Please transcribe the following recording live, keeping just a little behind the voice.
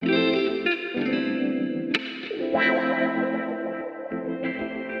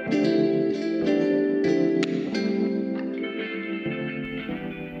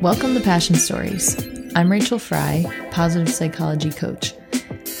Welcome to Passion Stories. I'm Rachel Fry, positive psychology coach.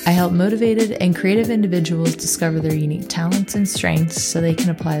 I help motivated and creative individuals discover their unique talents and strengths so they can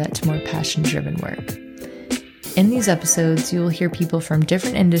apply that to more passion-driven work. In these episodes, you will hear people from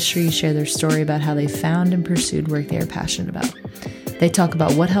different industries share their story about how they found and pursued work they are passionate about. They talk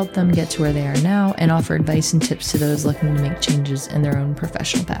about what helped them get to where they are now and offer advice and tips to those looking to make changes in their own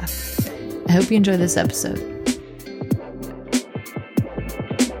professional path. I hope you enjoy this episode.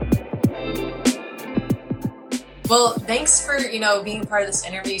 Well, thanks for, being part of this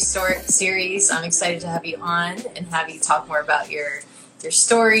interview series. I'm excited to have you on and have you talk more about your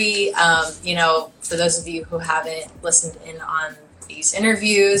story. For those of you who haven't listened in on these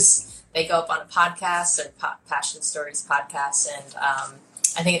interviews, they go up on a podcast or Passion Stories podcast. And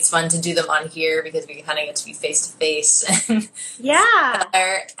I think it's fun to do them on here because we kind of get to be face to face. Yeah.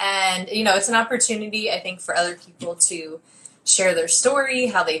 And, it's an opportunity, I think, for other people to share their story,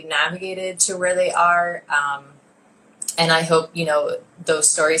 how they've navigated to where they are. And I hope, those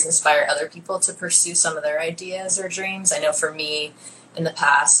stories inspire other people to pursue some of their ideas or dreams. I know for me in the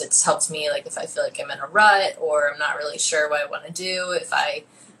past, it's helped me, if I feel like I'm in a rut or I'm not really sure what I want to do, if I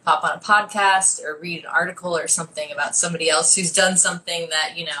pop on a podcast or read an article or something about somebody else who's done something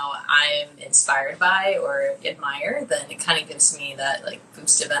that, I'm inspired by or admire, then it kind of gives me that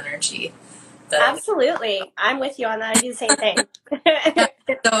boost of energy. Absolutely. I'm with you on that. I do the same thing.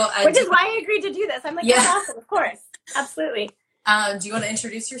 Which is why I agreed to do this. I'm that's awesome. Of course. Absolutely. Do you want to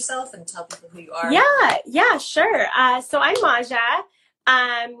introduce yourself and tell people who you are? Yeah, sure. So I'm Maja.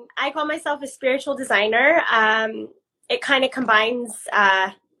 I call myself a spiritual designer. It kind of combines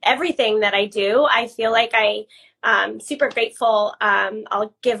everything that I do. I feel like I'm super grateful.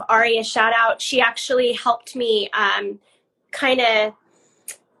 I'll give Ari a shout out. She actually helped me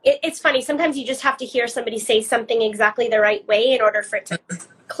it's funny. Sometimes you just have to hear somebody say something exactly the right way in order for it to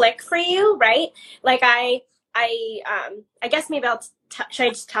click for you, right? I guess maybe should I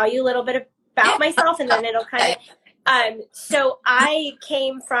just tell you a little bit about myself and then it'll kind of, so I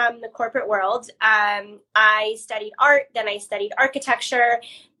came from the corporate world. I studied art, then I studied architecture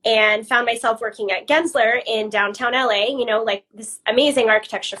and found myself working at Gensler in downtown LA, this amazing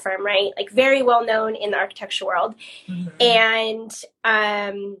architecture firm, right? Very well known in the architecture world. Mm-hmm. And,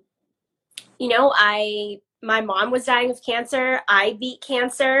 my mom was dying of cancer. I beat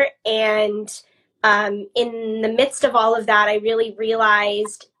cancer. And in the midst of all of that, I really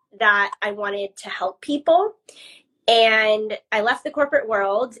realized that I wanted to help people. And I left the corporate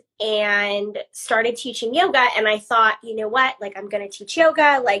world and started teaching yoga. And I thought, you know what, I'm going to teach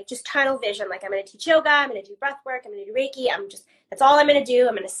yoga, just tunnel vision. I'm going to teach yoga. I'm going to do breath work. I'm going to do Reiki. That's all I'm going to do.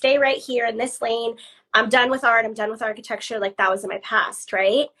 I'm going to stay right here in this lane. I'm done with art. I'm done with architecture. That was in my past.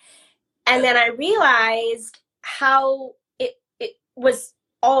 Right. And then I realized how it was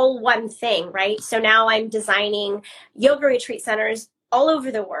all one thing. Right. So now I'm designing yoga retreat centers all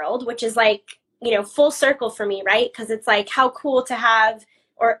over the world, which is full circle for me, right? Because it's how cool to have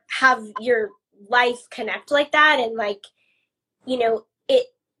your life connect like that. And it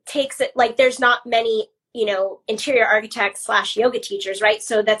takes it, there's not many, interior architects / yoga teachers, right?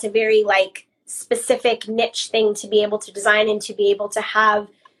 So that's a very specific niche thing to be able to design and to be able to have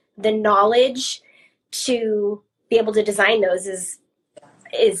the knowledge to be able to design those is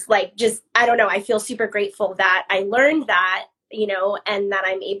just, I don't know. I feel super grateful that I learned that, and that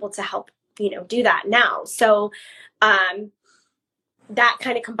I'm able to help do that now. So that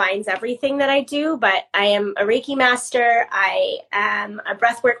kind of combines everything that I do, but I am a Reiki master. I am a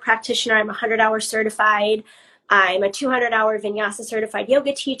breathwork practitioner. I'm 100-hour certified. I'm a 200-hour Vinyasa certified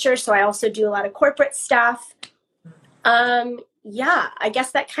yoga teacher. So I also do a lot of corporate stuff. I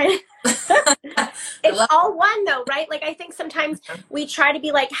guess that kind of, it's all one though, right? I think sometimes we try to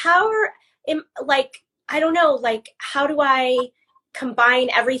be I don't know, how do I combine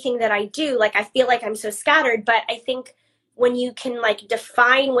everything that I do? I feel like I'm so scattered, but I think when you can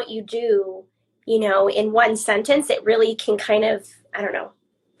define what you do, in one sentence, it really can kind of, I don't know,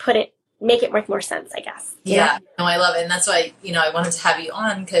 make it make more sense, I guess. Yeah, no, I love it. And that's why, I wanted to have you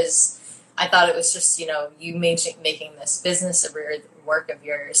on because I thought it was just, you making this business a real work of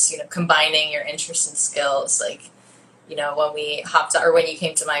yours, combining your interests and skills. When we hopped on, or when you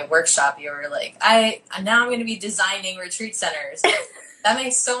came to my workshop, you were now I'm going to be designing retreat centers. That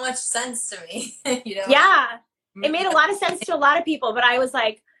makes so much sense to me. Yeah, it made a lot of sense to a lot of people, but I was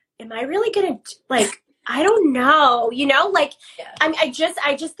am I really going to I don't know, I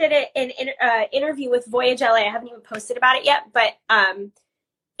just did an interview with Voyage LA. I haven't even posted about it yet, but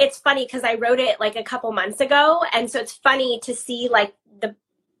it's funny because I wrote it a couple months ago. And so it's funny to see the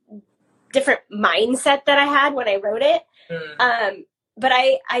different mindset that I had when I wrote it. but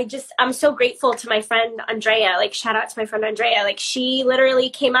I'm so grateful to my friend Andrea. Like, shout out to my friend Andrea. Like, she literally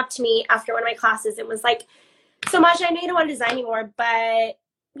came up to me after one of my classes and was like, so Masha, I know you don't want to design anymore, but I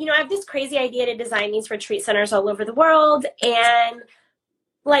have this crazy idea to design these retreat centers all over the world. And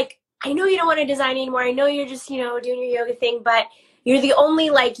like, I know you don't want to design anymore. I know you're just, doing your yoga thing, but you're the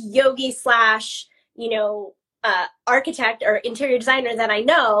only like yogi slash, architect or interior designer that I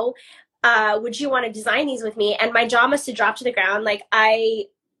know. Would you want to design these with me? And my jaw must have dropped to the ground. Like I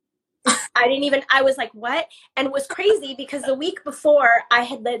was like, what? And it was crazy because the week before I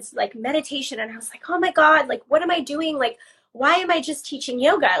had led like meditation and I was like, oh my God, like, what am I doing? Like, why am I just teaching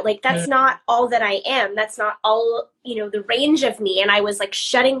yoga? Like, that's not all that I am. That's not all, the range of me. And I was like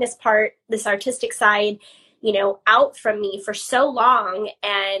shutting this artistic side, out from me for so long.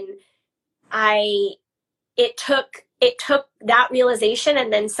 And it took that realization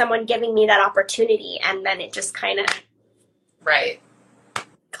and then someone giving me that opportunity. And then it just kind of right.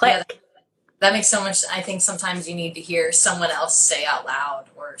 clicked. Yeah, that makes so much. I think sometimes you need to hear someone else say out loud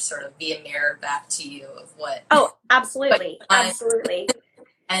or sort of be a mirror back to you of what. Oh, absolutely. Absolutely.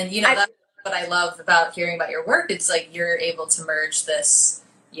 And, that's what I love about hearing about your work. It's like you're able to merge this,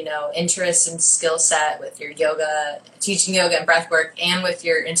 interest and skill set with your yoga, teaching yoga and breath work, and with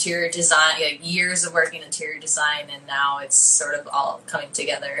your interior design, years of working in interior design. And now it's sort of all coming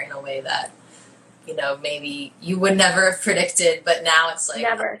together in a way that, maybe you would never have predicted, but now it's like,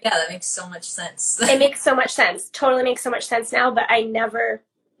 never. Yeah, that makes so much sense. It makes so much sense. Totally makes so much sense now, but I never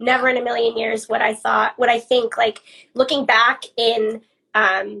in a million years what I think, like looking back in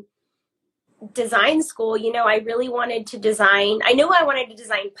design school, I really wanted to design. I knew I wanted to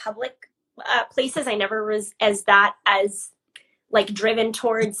design public places. I never was as like driven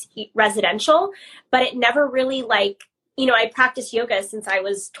towards residential, but it never really like, I practiced yoga since I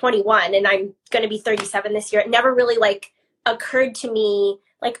was 21 and I'm going to be 37 this year. It never really like occurred to me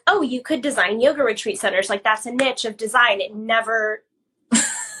like, oh, you could design yoga retreat centers. Like that's a niche of design. It never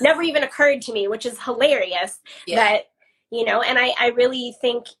even occurred to me, which is hilarious. Yeah. That, and I really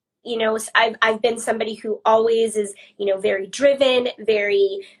think, I've been somebody who always is, very driven,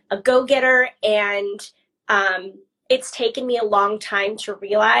 very a go-getter. And it's taken me a long time to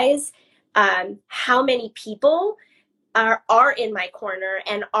realize how many people are in my corner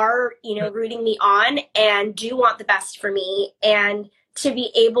and are, rooting me on and do want the best for me. And to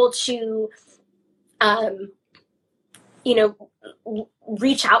be able to,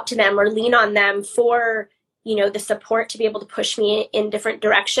 reach out to them or lean on them for, the support to be able to push me in different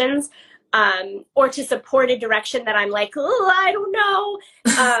directions, or to support a direction that I'm like, oh, I don't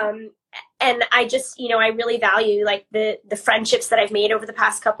know. And I just, I really value like the friendships that I've made over the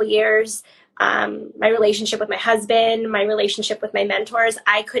past couple of years. My relationship with my husband, my relationship with my mentors.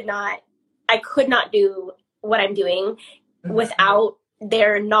 I could not do what I'm doing without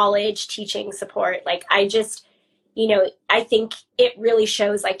their knowledge, teaching, support. Like I just, I think it really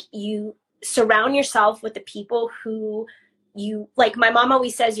shows like you surround yourself with the people who you like. My mom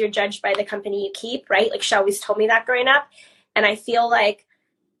always says you're judged by the company you keep, right? Like she always told me that growing up. And I feel like,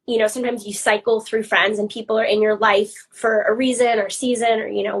 sometimes you cycle through friends and people are in your life for a reason or season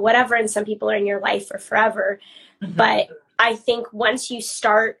or, whatever. And some people are in your life for forever. Mm-hmm. But I think once you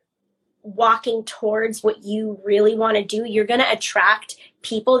start walking towards what you really want to do, you're going to attract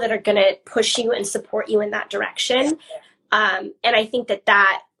people that are going to push you and support you in that direction. And I think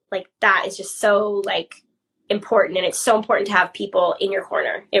that is just so like important. And it's so important to have people in your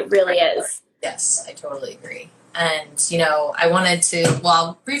corner. It really is. Yes, I totally agree. And, I wanted to,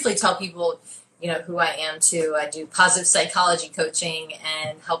 I'll briefly tell people, who I am too. I do positive psychology coaching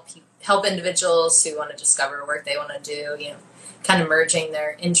and help individuals who want to discover work they want to do, kind of merging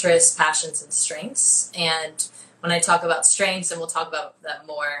their interests, passions, and strengths. And when I talk about strengths, and we'll talk about that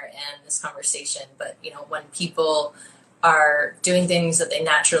more in this conversation, but, when people are doing things that they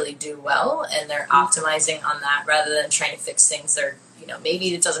naturally do well and they're optimizing on that rather than trying to fix things that are,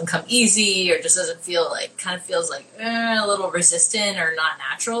 maybe it doesn't come easy or just doesn't feel like, kind of feels like a little resistant or not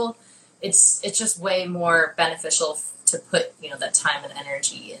natural. It's just way more beneficial to put, that time and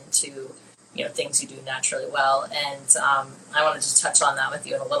energy into, things you do naturally well. And I wanted to touch on that with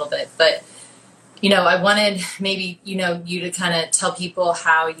you in a little bit. But, I wanted maybe, you to kind of tell people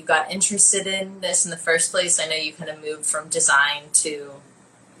how you got interested in this in the first place. I know you kind of moved from design to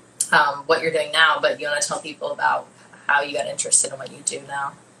what you're doing now, but you want to tell people about how you got interested in what you do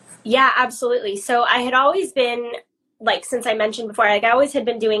now. Yeah, absolutely. So I had always been like, since I mentioned before, like I always had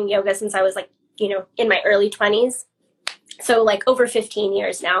been doing yoga since I was like, in my early 20s. So like over 15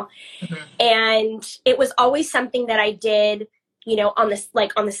 years now. Mm-hmm. And it was always something that I did on this,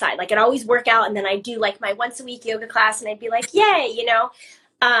 like on the side. Like I'd always work out, and then I'd do like my once a week yoga class, and I'd be like, yay,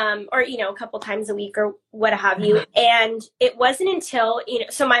 or, a couple times a week or what have you. And it wasn't until,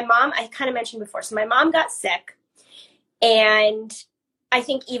 so my mom, I kind of mentioned before, so my mom got sick. And I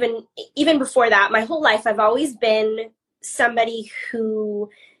think even before that, my whole life, I've always been somebody who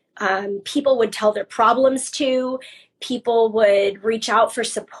people would tell their problems to. People would reach out for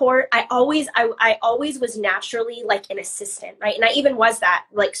support. I always was naturally like an assistant, right? And I even was that,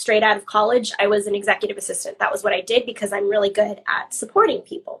 like straight out of college, I was an executive assistant. That was what I did because I'm really good at supporting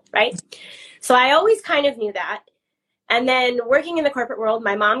people, right? So I always kind of knew that. And then working in the corporate world,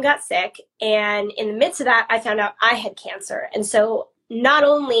 my mom got sick. And in the midst of that, I found out I had cancer. And so not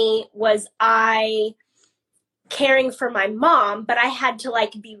only was I caring for my mom, but I had to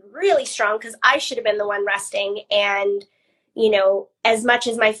like be really strong because I should have been the one resting. And, as much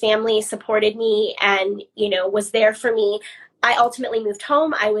as my family supported me and, was there for me, I ultimately moved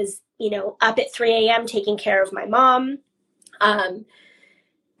home. I was, up at 3 a.m. taking care of my mom. I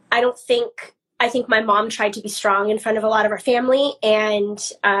think my mom tried to be strong in front of a lot of our family. And,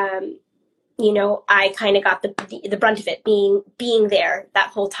 I kind of got the brunt of it being there that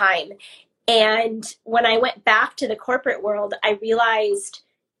whole time. And when I went back to the corporate world, I realized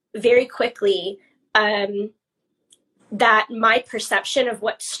very quickly that my perception of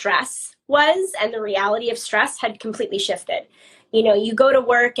what stress was and the reality of stress had completely shifted. You go to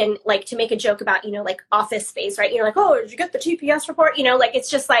work and like to make a joke about, like Office Space, right? You're like, oh, did you get the TPS report? Like, it's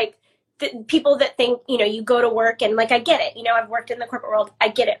just like people that think, you go to work and like, I get it. I've worked in the corporate world. I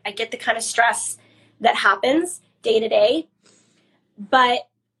get it. I get the kind of stress that happens day to day. But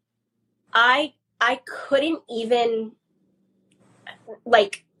I couldn't even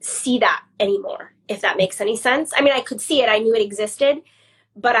like see that anymore, if that makes any sense. I mean, I could see it. I knew it existed,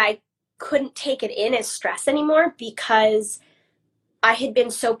 but I couldn't take it in as stress anymore because I had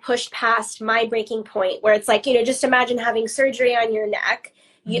been so pushed past my breaking point where it's like, just imagine having surgery on your neck.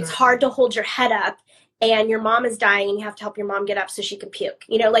 Mm-hmm. It's hard to hold your head up and your mom is dying and you have to help your mom get up so she can puke.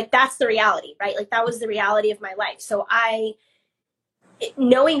 Like that's the reality, right? Like that was the reality of my life. So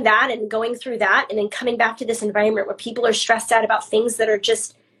knowing that and going through that and then coming back to this environment where people are stressed out about things that are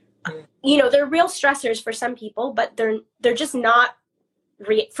just, they're real stressors for some people, but they're just not,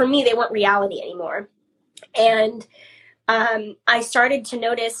 for me, they weren't reality anymore. And I started to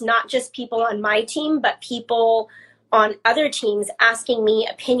notice not just people on my team, but people on other teams asking me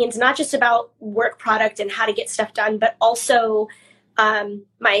opinions, not just about work product and how to get stuff done, but also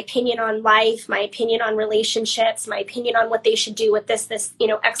my opinion on life, my opinion on relationships, my opinion on what they should do with this,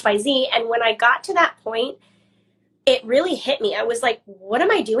 X, Y, Z. And when I got to that point, it really hit me. I was like, what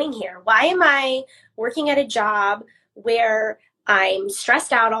am I doing here? Why am I working at a job where I'm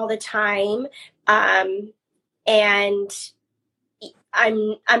stressed out all the time? And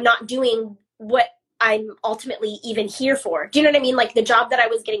I'm not doing what I'm ultimately even here for. Do you know what I mean? Like the job that I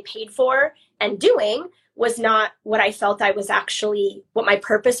was getting paid for and doing was not what I felt I was actually, what my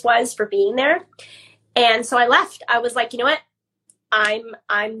purpose was for being there. And so I left. I was like, you know what?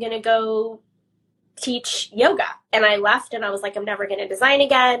 I'm going to go teach yoga. And I left and I was like, I'm never going to design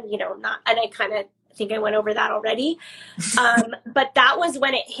again, and I kind of think I went over that already. But that was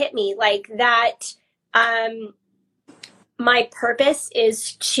when it hit me like that. My purpose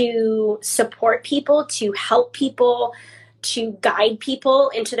is to support people, to help people, to guide people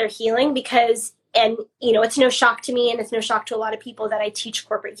into their healing because, and, it's no shock to me and it's no shock to a lot of people that I teach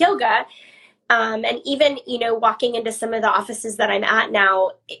corporate yoga. And even, walking into some of the offices that I'm at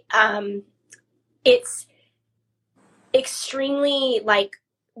now, it's extremely like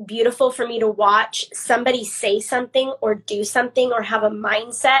beautiful for me to watch somebody say something or do something or have a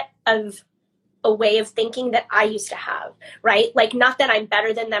mindset of a way of thinking that I used to have, right? Like, not that I'm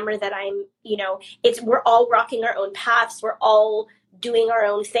better than them or that I'm, we're all rocking our own paths. We're all doing our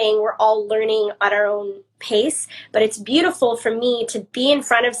own thing. We're all learning at our own pace, but it's beautiful for me to be in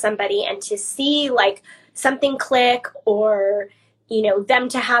front of somebody and to see like something click or, them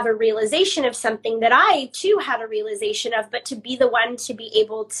to have a realization of something that I too had a realization of, but to be the one to be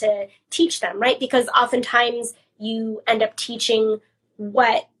able to teach them, right? Because oftentimes you end up teaching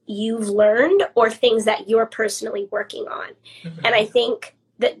what you've learned or things that you're personally working on. Mm-hmm. And I think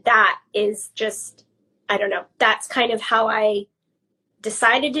that is just, I don't know, that's kind of how I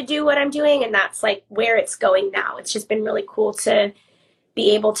decided to do what I'm doing. And that's like where it's going now. It's just been really cool to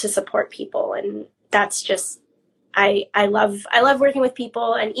be able to support people. And that's just, I love working with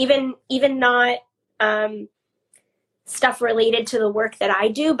people and even not stuff related to the work that I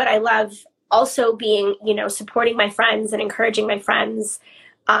do, but I love also being, supporting my friends and encouraging my friends.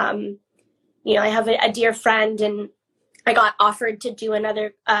 I have a dear friend and I got offered to do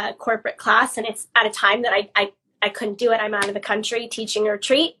another corporate class, and it's at a time that I couldn't do it. I'm out of the country teaching a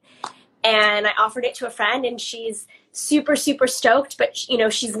retreat, and I offered it to a friend, and she's super, super stoked, but you know,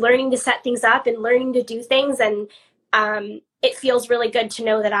 she's learning to set things up and learning to do things. And it feels really good to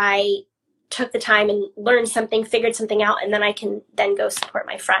know that I took the time and learned something, figured something out, and then I can then go support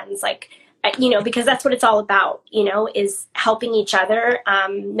my friends. Like, you know, because that's what it's all about, you know, is helping each other.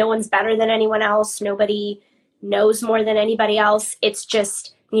 No one's better than anyone else. Nobody knows more than anybody else. It's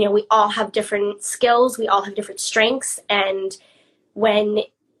just, you know, we all have different skills. We all have different strengths. And when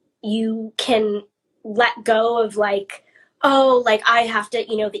you can let go of like, oh, like I have to,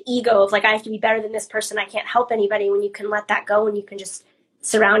 you know, the ego of like, I have to be better than this person, I can't help anybody. When you can let that go and you can just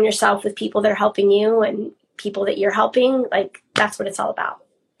surround yourself with people that are helping you and people that you're helping, like that's what it's all about.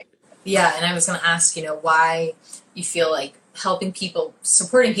 Yeah, and I was going to ask, you know, why you feel like helping people,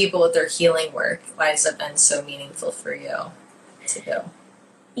 supporting people with their healing work, why has that been so meaningful for you to do?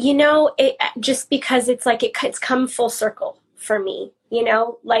 You know, it just because it's like it's come full circle for me, you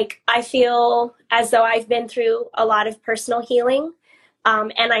know, like I feel as though I've been through a lot of personal healing,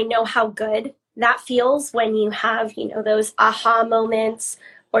 and I know how good that feels when you have, you know, those aha moments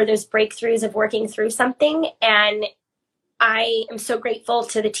or those breakthroughs of working through something. And I am so grateful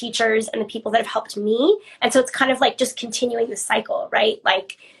to the teachers and the people that have helped me. And so it's kind of like just continuing the cycle, right?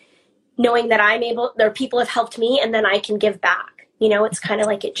 Like knowing that there are people have helped me and then I can give back. You know, it's kind of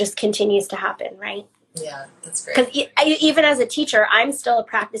like it just continues to happen, right? Yeah, that's great. Because even as a teacher, I'm still a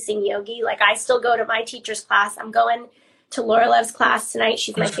practicing yogi. Like I still go to my teacher's class. I'm going to Laura Love's class tonight.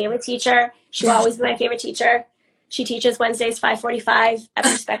 She's my favorite teacher. She will always be my favorite teacher. She teaches Wednesdays, 5:45 at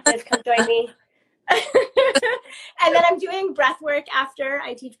Perspective. Come join me. And then I'm doing breath work after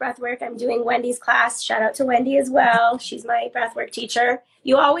I teach breath work. I'm doing Wendy's class. Shout out to Wendy as well. She's my breath work teacher.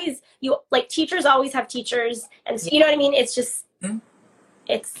 You like teachers always have teachers. And you know what I mean? It's just,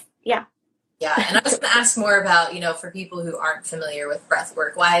 yeah. Yeah. And I was going to ask more about, you know, for people who aren't familiar with breath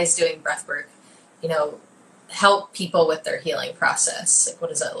work, why is doing breath work, you know, help people with their healing process? Like, what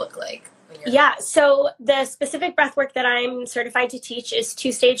does that look like? Yeah, so the specific breath work that I'm certified to teach is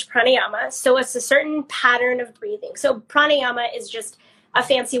 2-stage pranayama. So it's a certain pattern of breathing. So pranayama is just a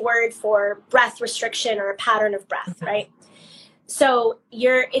fancy word for breath restriction or a pattern of breath, right? So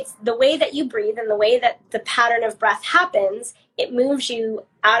it's the way that you breathe and the way that the pattern of breath happens, it moves you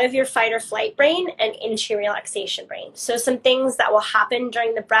out of your fight or flight brain and into your relaxation brain. So some things that will happen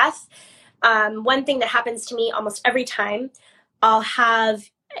during the breath. One thing that happens to me almost every time, I'll have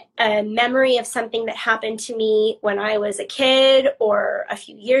a memory of something that happened to me when I was a kid or a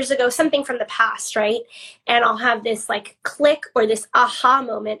few years ago, something from the past, right? And I'll have this like click or this aha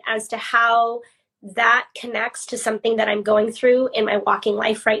moment as to how that connects to something that I'm going through in my walking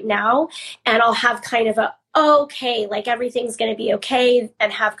life right now. And I'll have kind of okay, like everything's going to be okay,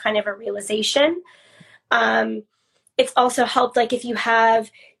 and have kind of a realization. It's also helped, like if you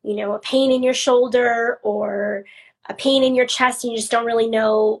have, you know, a pain in your shoulder or a pain in your chest and you just don't really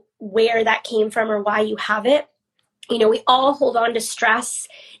know where that came from or why you have it. You know, we all hold on to stress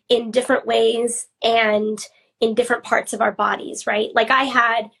in different ways and in different parts of our bodies, right? Like I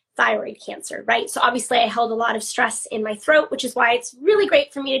had thyroid cancer, right? So obviously I held a lot of stress in my throat, which is why it's really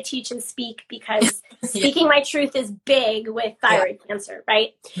great for me to teach and speak, because speaking my truth is big with thyroid cancer,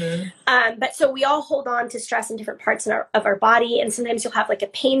 right? Mm-hmm. But so we all hold on to stress in different parts of our body. And sometimes you'll have like a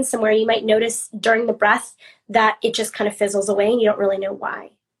pain somewhere. You might notice during the breath that it just kind of fizzles away and you don't really know why,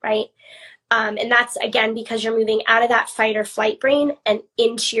 right? And that's, again, because you're moving out of that fight or flight brain and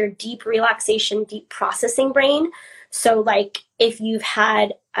into your deep relaxation, deep processing brain. So like if you've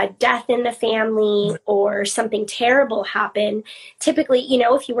had a death in the family or something terrible happen, typically, you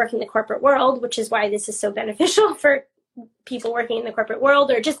know, if you work in the corporate world, which is why this is so beneficial for people working in the corporate world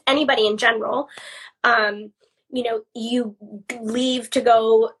or just anybody in general, you know, you leave to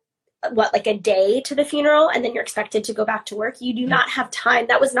go like a day to the funeral and then you're expected to go back to work. You do not have time.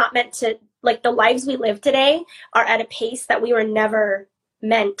 That was not meant to, like, the lives we live today are at a pace that we were never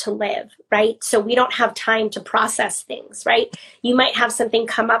meant to live, right? So we don't have time to process things, right? You might have something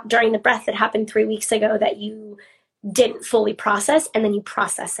come up during the breath that happened 3 weeks ago that you didn't fully process, and then you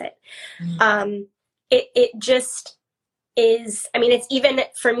process it. It just is, I mean, it's even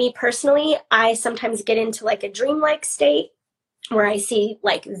for me personally, I sometimes get into like a dreamlike state where I see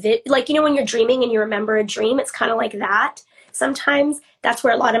like, you know, when you're dreaming and you remember a dream, it's kind of like that. Sometimes that's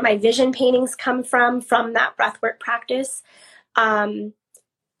where a lot of my vision paintings come from that breathwork practice.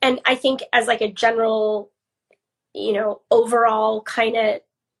 And I think as like a general, you know, overall kind of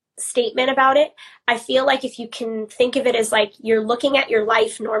statement about it. I feel like if you can think of it as like you're looking at your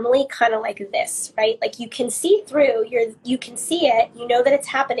life normally, kind of like this, right? Like you can see through, you can see it, you know that it's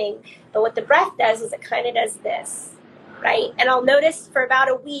happening, but what the breath does is it kind of does this, right? And I'll notice for about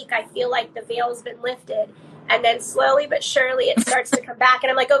a week, I feel like the veil's been lifted, and then slowly but surely it starts to come back, and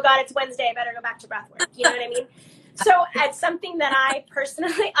I'm like, oh God, it's Wednesday, I better go back to breath work. You know what I mean? So it's something that I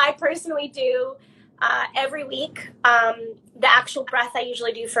personally do every week. The actual breath I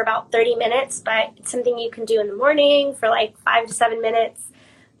usually do for about 30 minutes, but it's something you can do in the morning for like 5 to 7 minutes.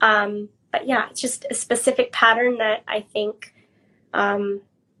 But yeah, it's just a specific pattern that I think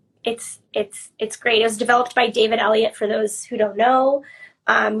it's great. It was developed by David Elliott, for those who don't know.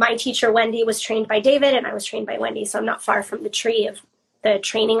 My teacher, Wendy, was trained by David, and I was trained by Wendy, so I'm not far from the tree of the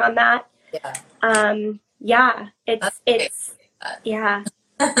training on that. Yeah. It's yeah.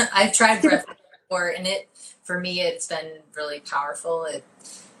 I've tried breath before, and for me, it's been really powerful. And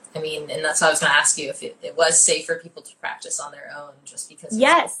that's why I was going to ask you if it was safe for people to practice on their own, just because.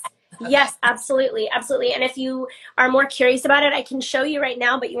 Yes. Yes, absolutely. Absolutely. And if you are more curious about it, I can show you right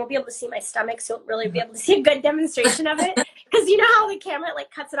now, but you won't be able to see my stomach. So you'll really be able to see a good demonstration of it. Because you know how the camera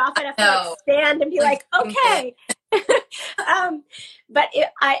like cuts it off, and I have to like stand and be like, okay. But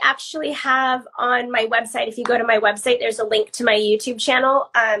I actually have on my website, if you go to my website, there's a link to my YouTube channel.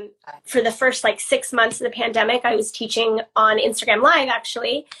 For the first like 6 months of the pandemic, I was teaching on Instagram Live,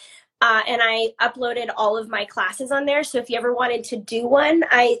 actually. And I uploaded all of my classes on there. So if you ever wanted to do one,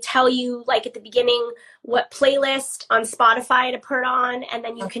 I tell you like at the beginning what playlist on Spotify to put on, and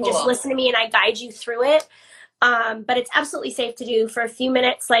then you can just listen to me and I guide you through it. But it's absolutely safe to do for a few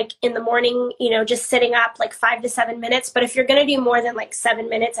minutes, like in the morning, just sitting up like 5 to 7 minutes. But if you're going to do more than like 7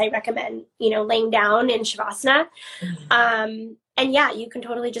 minutes, I recommend, laying down in Shavasana. And yeah, you can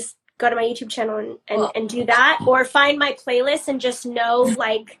totally just go to my YouTube channel and do that, or find my playlist and just know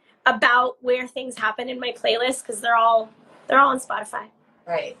like about where things happen in my playlist, because they're all on Spotify.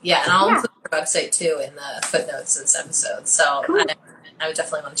 Right. Yeah. And I'll include your website too in the footnotes of this episode. So cool. I would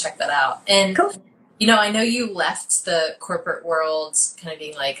definitely want to check that out. And cool. I know you left the corporate world kind of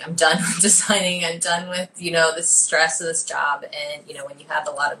being like, I'm done with designing. I'm done with, the stress of this job. And, when you had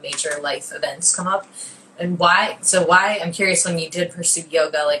a lot of major life events come up, and why, I'm curious, when you did pursue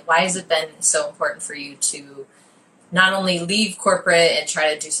yoga, like, why has it been so important for you to not only leave corporate and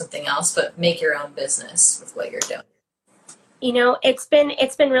try to do something else, but make your own business with what you're doing? It's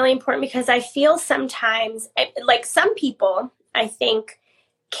been really important, because I feel sometimes like some people, I think,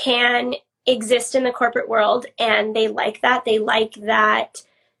 can exist in the corporate world and they like that. They like that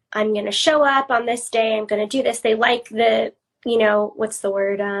I'm going to show up on this day. I'm going to do this. They like the, what's the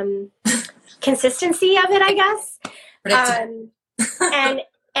word? Consistency of it, I guess.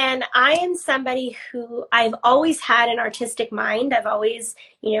 And I am somebody who I've always had an artistic mind. I've always,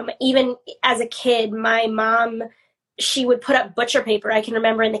 even as a kid, my mom, she would put up butcher paper, I can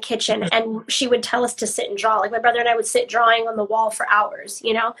remember, in the kitchen, and she would tell us to sit and draw. Like my brother and I would sit drawing on the wall for hours,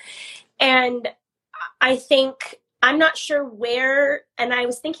 And I think, I'm not sure where, and I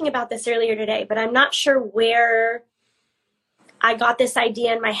was thinking about this earlier today, but I'm not sure where I got this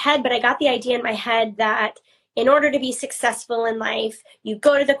idea in my head, but I got the idea in my head that in order to be successful in life, you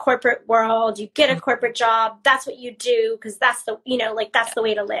go to the corporate world, you get a corporate job. That's what you do, because that's the, that's the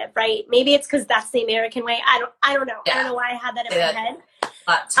way to live, right? Maybe it's because that's the American way. I don't know. Yeah. I don't know why I had that in my head. A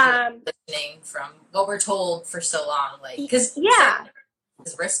lot to do listening from what we're told for so long, because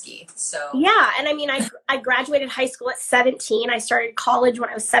it's risky. So yeah, and I mean, I graduated high school at 17. I started college when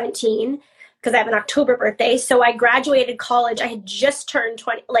I was 17. Because I have an October birthday. So I graduated college. I had just turned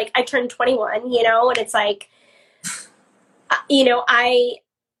 20, I turned 21, and it's like, I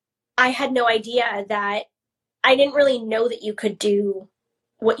had no idea that, I didn't really know that you could do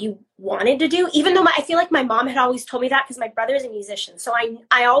what you wanted to do, even though I feel like my mom had always told me that, because my brother is a musician. So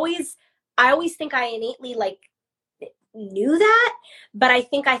I always think I innately knew that, but I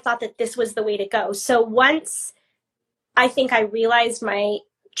think I thought that this was the way to go. So once I think I realized my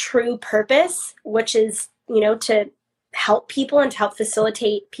true purpose, which is, to help people and to help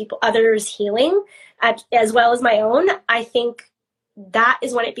facilitate others' healing, as well as my own, I think that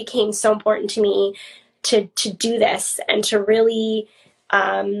is when it became so important to me to do this and to really,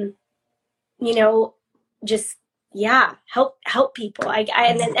 just, help people.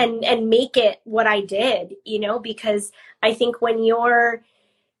 And make it what I did, because I think when you're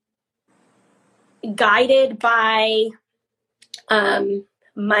guided by,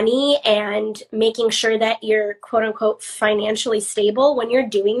 money and making sure that you're quote unquote financially stable, when you're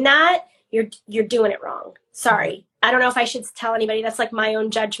doing that, you're doing it wrong. Sorry. I don't know if I should tell anybody. That's like my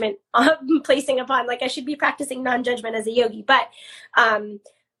own judgment placing upon, I should be practicing non-judgment as a yogi, but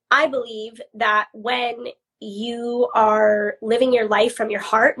I believe that when you are living your life from your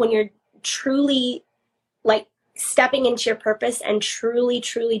heart, when you're truly like stepping into your purpose and truly,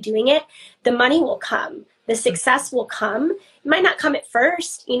 truly doing it, the money will come. The success will come. It might not come at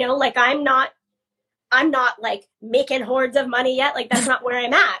first, you know, like I'm not like making hordes of money yet. Like that's not where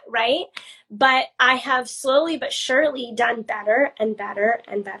I'm at, right? But I have slowly but surely done better and better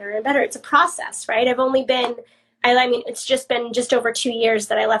and better and better. It's a process, right? I mean, it's just been just over 2 years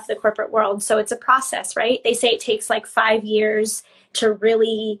that I left the corporate world. So it's a process, right? They say it takes like 5 years to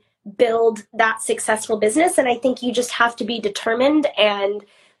really build that successful business. And I think you just have to be determined and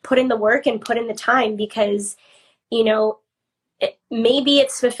put in the work and put in the time because, you know, maybe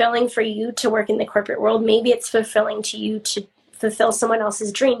it's fulfilling for you to work in the corporate world. Maybe it's fulfilling to you to fulfill someone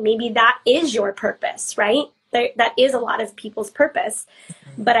else's dream. Maybe that is your purpose, right? That is a lot of people's purpose.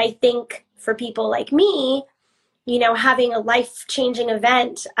 But I think for people like me, you know, having a life-changing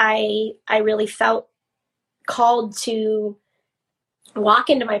event, I really felt called to walk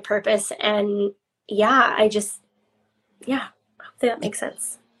into my purpose. And yeah, hopefully that makes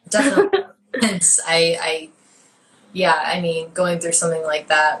sense. Definitely. I mean, going through something like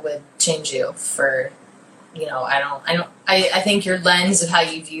that would change you for, you know, I think your lens of how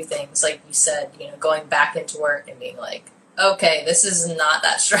you view things, like you said, you know, going back into work and being like, okay, this is not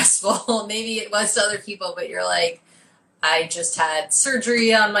that stressful. Maybe it was to other people, but you're like, I just had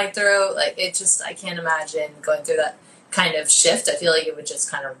surgery on my throat. Like I can't imagine going through that kind of shift. I feel like it would just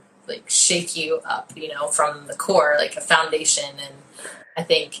kind of like shake you up, you know, from the core, like a foundation. And I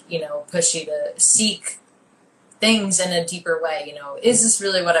think, you know, push you to seek things in a deeper way. You know, is this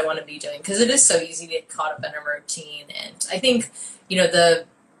really what I want to be doing? Because it is so easy to get caught up in a routine. And I think, you know, the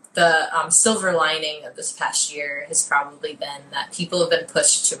silver lining of this past year has probably been that people have been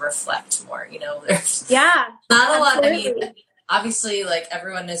pushed to reflect more. You know, there's not a lot. I mean, obviously, like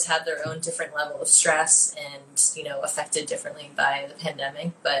everyone has had their own different level of stress and, you know, affected differently by the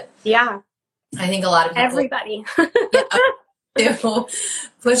pandemic. But yeah, I think a lot of people, everybody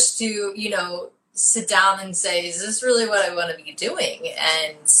pushed to, you know, sit down and say, is this really what I want to be doing?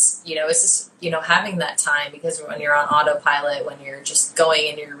 And, you know, is this, you know, having that time, because when you're on autopilot, when you're just going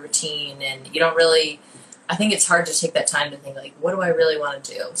in your routine and you don't really, I think it's hard to take that time to think like, what do I really want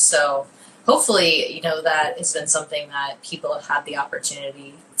to do? So hopefully, you know, that has been something that people have had the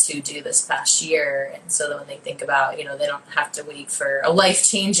opportunity to do this past year. And so that when they think about, you know, they don't have to wait for a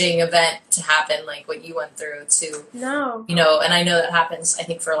life-changing event to happen like what you went through to, you know, and I know that happens, I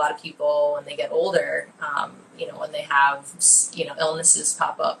think, for a lot of people when they get older, you know, when they have, you know, illnesses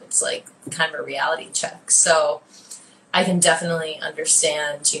pop up, it's like kind of a reality check. So I can definitely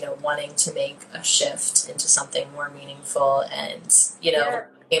understand, you know, wanting to make a shift into something more meaningful and, you know,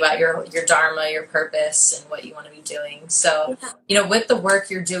 about your dharma, your purpose, and what you want to be doing. So, you know, with the work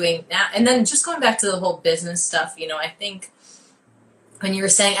you're doing now, and then just going back to the whole business stuff, you know, I think when you were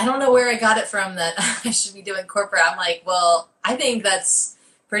saying, I don't know where I got it from that I should be doing corporate, I'm like, well, I think that's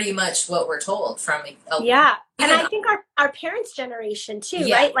pretty much what we're told from. And I think our parents' generation too,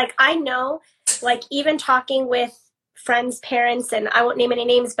 right? Like I know, like even talking with friends' parents, and I won't name any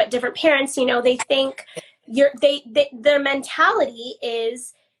names, but different parents, you know, they think their mentality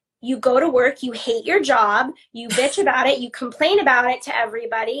is, you go to work, you hate your job, you bitch about it, you complain about it to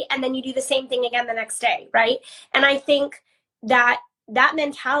everybody, and then you do the same thing again the next day, right? And I think that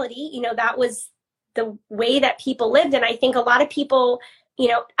mentality, you know, that was the way that people lived. And I think a lot of people, you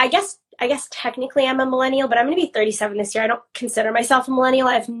know, I guess technically I'm a millennial, but I'm going to be 37 this year. I don't consider myself a millennial.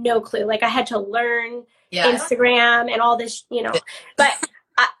 I have no clue. Like I had to learn Instagram and all this, you know, but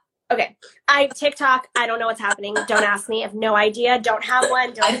okay. I TikTok, I don't know what's happening. Don't ask me. I have no idea. Don't have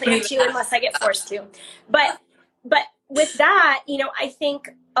one. Don't plan to unless I get forced to. But with that, you know, I think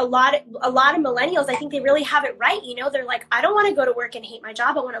a lot of millennials, I think they really have it right. You know, they're like, I don't want to go to work and hate my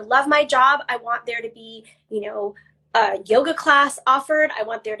job. I want to love my job. I want there to be, you know, a yoga class offered. I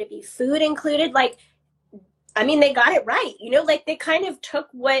want there to be food included. Like, I mean, they got it right. You know, like they kind of took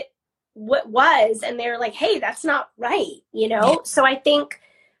what was, and they're like, hey, that's not right. You know? So I think,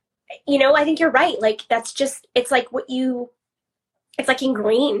 you know, I think you're right. Like, that's just, it's like it's like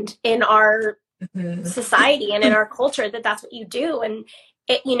ingrained in our society and in our culture that's what you do. And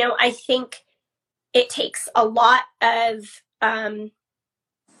it, you know, I think it takes a lot of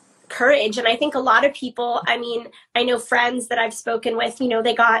courage. And I think a lot of people, I mean, I know friends that I've spoken with, you know,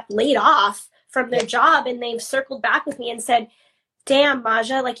 they got laid off from their job and they've circled back with me and said, damn,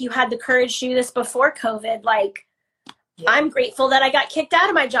 Maja, like you had the courage to do this before COVID. Like, I'm grateful that I got kicked out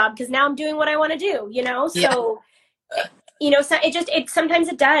of my job because now I'm doing what I want to do, you know? So, you know, so sometimes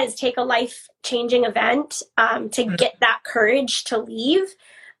it does take a life-changing event to get that courage to leave.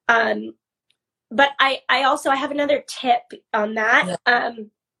 But I also, I have another tip on that. Yeah.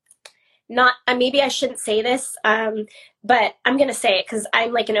 Not, maybe I shouldn't say this, but I'm going to say it because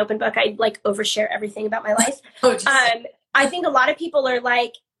I'm like an open book. I like overshare everything about my life. Oh, just I think a lot of people are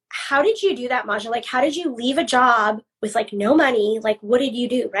like, how did you do that, Maja? Like, how did you leave a job with like no money? Like, what did you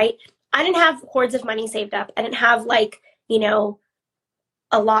do? Right. I didn't have hordes of money saved up. I didn't have like, you know,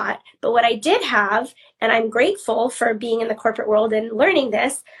 a lot. But what I did have, and I'm grateful for being in the corporate world and learning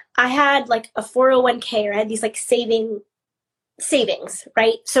this, I had like a 401k, or I had these like savings,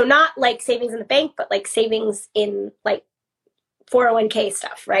 right? So not like savings in the bank, but like savings in like 401k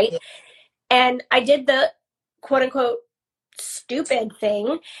stuff, right? yeah. And I did the quote unquote stupid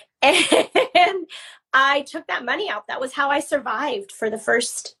thing, and I took that money out. That was how I survived for the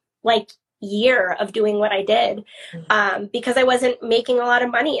first like year of doing what I did, because I wasn't making a lot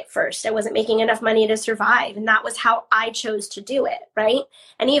of money at first. I wasn't making enough money to survive, and that was how I chose to do it, right?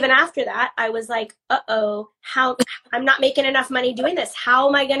 And even after that, I was like, "Uh-oh, how I'm not making enough money doing this. How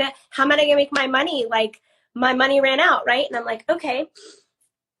am I going to make my money? Like my money ran out, right?" And I'm like, "Okay,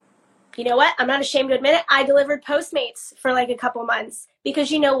 you know what? I'm not ashamed to admit it. I delivered Postmates for like a couple months,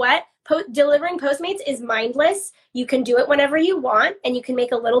 because you know what? Delivering Postmates is mindless. You can do it whenever you want, and you can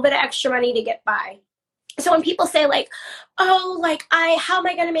make a little bit of extra money to get by. So when people say like, oh, like how am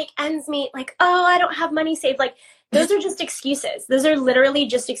I going to make ends meet? Like, oh, I don't have money saved. Like, those are just excuses. Those are literally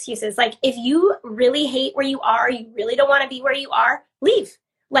just excuses. Like, if you really hate where you are, you really don't want to be where you are, leave.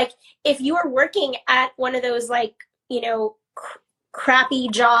 Like, if you are working at one of those like, you know, crappy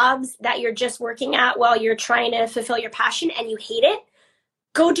jobs that you're just working at while you're trying to fulfill your passion and you hate it,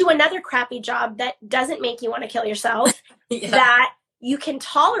 go do another crappy job that doesn't make you want to kill yourself, yeah. that you can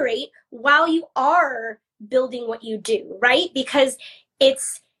tolerate while you are building what you do, right? Because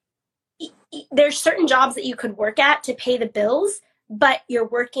there's certain jobs that you could work at to pay the bills, but you're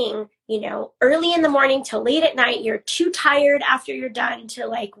working, you know, early in the morning till late at night. You're too tired after you're done to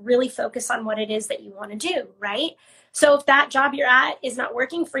like really focus on what it is that you want to do, right? So if that job you're at is not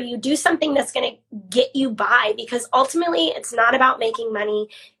working for you, do something that's going to get you by, because ultimately it's not about making money.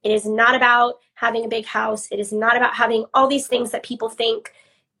 It is not about having a big house. It is not about having all these things that people think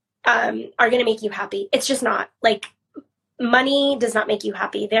are going to make you happy. It's just not. Like, money does not make you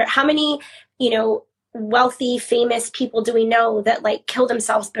happy. How many, you know, wealthy, famous people do we know that like kill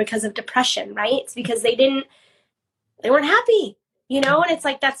themselves because of depression, right? It's because they weren't happy. You know, and it's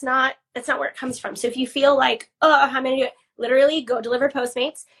like, that's not where it comes from. So if you feel like, oh, how many do it? Literally go deliver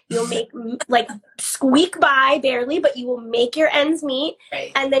Postmates. You'll make like squeak by barely, but you will make your ends meet,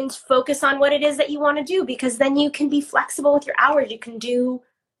 right. And then focus on what it is that you want to do, because then you can be flexible with your hours. You can do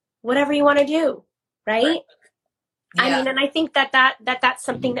whatever you want to do. Right. Yeah. I mean, and I think that's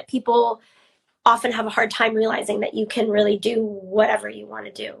something that people often have a hard time realizing, that you can really do whatever you want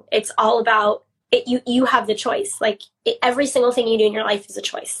to do. It's all about it. You have the choice. Like, every single thing you do in your life is a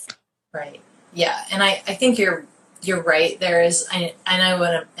choice. Right. Yeah. And I think you're right. There is, I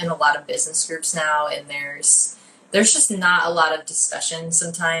know in a lot of business groups now, and there's just not a lot of discussion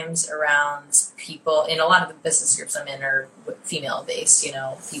sometimes around people. In a lot of the business groups I'm in are female based, you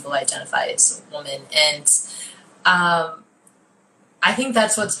know, people identify as a woman. And I think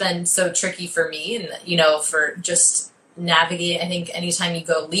that's what's been so tricky for me, and, you know, for just navigate. I think anytime you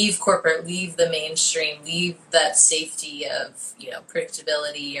go leave corporate, leave the mainstream, leave that safety of, you know,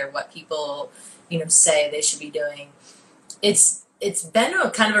 predictability or what people, you know, say they should be doing. It's been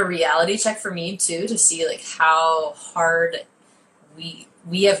a kind of a reality check for me too, to see like how hard we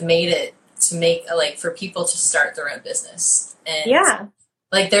have made it to make, like, for people to start their own business. And yeah,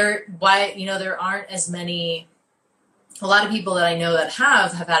 like there aren't as many. A lot of people that I know that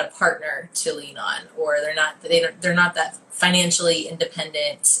have had a partner to lean on, or they're not that financially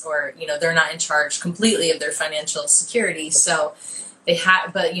independent, or, you know, they're not in charge completely of their financial security. So they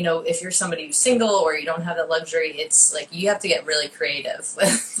have, but, you know, if you're somebody who's single or you don't have that luxury, it's like you have to get really creative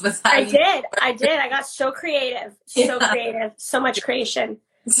with how I did. I got so creative, creative, so much creation.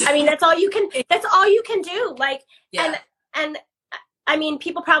 I mean, that's all you can do. Like, yeah. and I mean,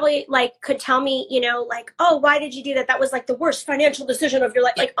 people probably like could tell me, you know, like, oh, why did you do that? That was like the worst financial decision of your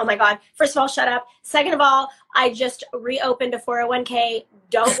life. Like, oh my God. First of all, shut up. Second of all, I just reopened a 401k.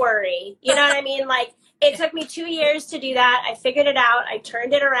 Don't worry. You know what I mean? Like, it took me 2 years to do that. I figured it out. I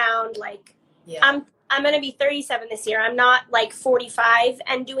turned it around. Like, yeah. I'm going to be 37 this year. I'm not like 45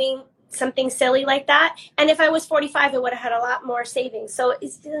 and doing something silly like that. And if I was 45, I would have had a lot more savings. So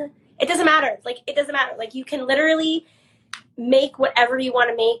it doesn't matter. Like, it doesn't matter. Like, you can literally make whatever you want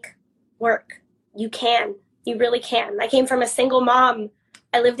to make work. You really can. I came from a single mom.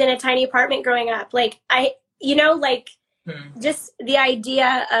 I lived in a tiny apartment growing up. Like, Hmm. Just the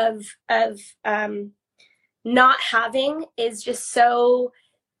idea of not having is just so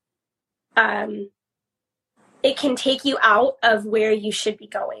it can take you out of where you should be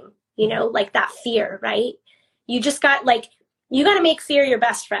going, you know, like that fear, right? You just got like, you got to make fear your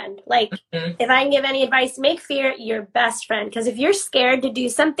best friend. Like, Hmm. if I can give any advice, make fear your best friend. Because if you're scared to do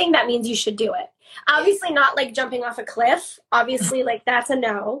something, that means you should do it. Obviously, not like jumping off a cliff. Obviously, like that's a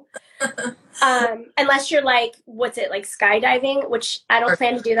no. Unless you're like, what's it, like skydiving, which I don't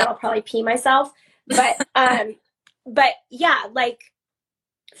plan to do that. I'll probably pee myself. But yeah, like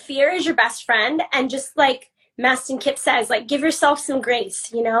fear is your best friend, and just like Maston Kipp says, like give yourself some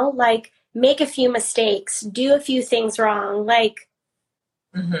grace, you know, like make a few mistakes, do a few things wrong, like.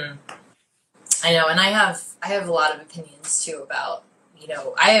 Hmm. I know, and I have a lot of opinions too about,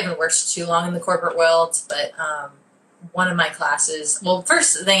 I haven't worked too long in the corporate world, but one of my classes. Well,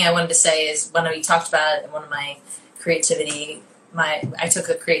 first thing I wanted to say is when we talked about it in one of my creativity, I took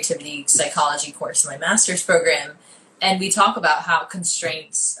a creativity psychology course in my master's program, and we talk about how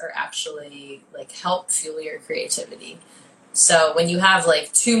constraints are actually like help fuel your creativity. So when you have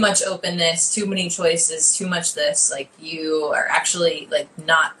like too much openness, too many choices, too much this, like you are actually like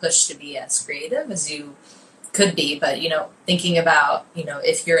not pushed to be as creative as you could be. But thinking about,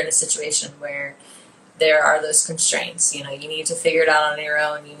 if you're in a situation where there are those constraints, you need to figure it out on your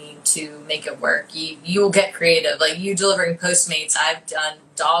own, you need to make it work. You will get creative. Like you delivering Postmates, I've done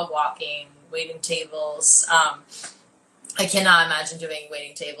dog walking, waiting tables. I cannot imagine doing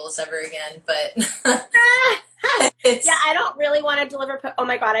waiting tables ever again, but Yeah, I don't really want to deliver. Oh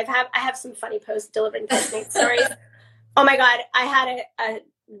my god, I have some funny delivering Postmates stories. Oh my god, I had a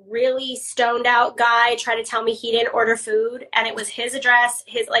really stoned out guy try to tell me he didn't order food, and it was his address.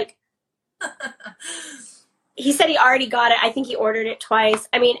 His like, he said he already got it. I think he ordered it twice.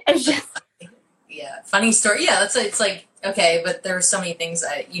 I mean, it's just yeah, funny story. Yeah, it's like okay, but there are so many things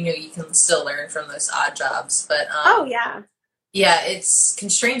that you can still learn from those odd jobs. But oh yeah, yeah, it's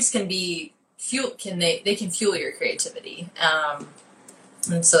constraints can be fuel. They can fuel your creativity.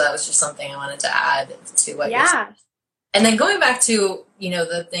 And so that was just something I wanted to add to what you're saying. yeah. And then going back to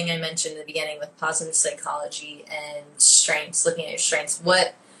the thing I mentioned in the beginning with positive psychology and strengths, looking at your strengths,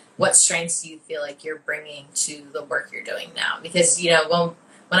 what strengths do you feel like you're bringing to the work you're doing now? Because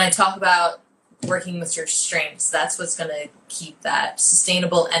when I talk about working with your strengths, that's what's going to keep that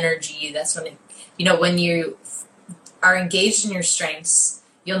sustainable energy. That's when you are engaged in your strengths,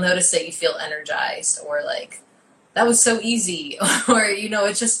 you'll notice that you feel energized, or like that was so easy, or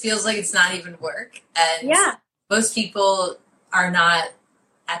it just feels like it's not even work. And Yeah. most people are not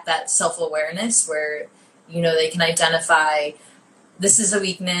at that self-awareness where they can identify this is a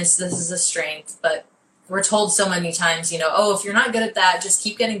weakness, this is a strength. But we're told so many times, oh, if you're not good at that, just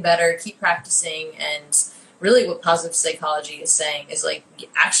keep getting better, keep practicing. And really what positive psychology is saying is like,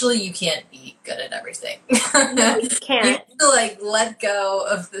 actually you can't be good at everything. No, you can't. You need to like let go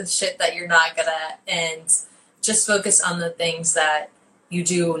of the shit that you're not good at and just focus on the things that you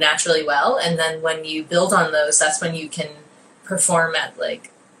do naturally well. And then when you build on those, that's when you can perform at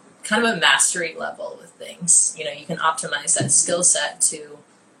like kind of a mastery level with things. You can optimize that skill set to,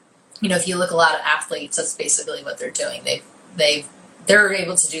 if you look at a lot of athletes, that's basically what they're doing. They're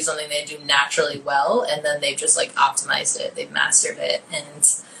able to do something they do naturally well, and then they've just like optimized it. They've mastered it. And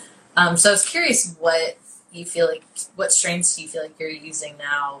so I was curious what strengths do you feel like you're using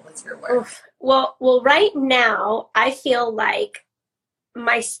now with your work? Oof. Well, right now I feel like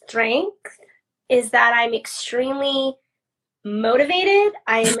my strength is that I'm extremely motivated,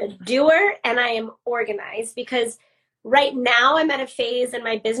 I am a doer, and I am organized, because right now I'm at a phase in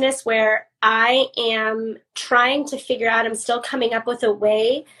my business where I am trying to figure out, I'm still coming up with a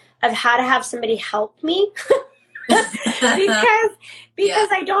way of how to have somebody help me because Yeah.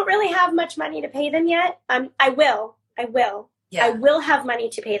 I don't really have much money to pay them yet. I will. Yeah. I will have money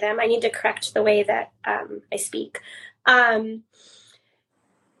to pay them. I need to correct the way that I speak.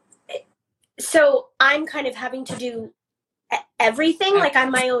 So I'm kind of having to do everything. Like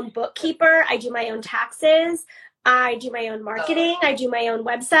I'm my own bookkeeper. I do my own taxes. I do my own marketing. I do my own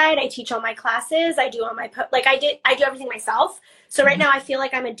website. I teach all my classes. I do all my I do everything myself. So right now I feel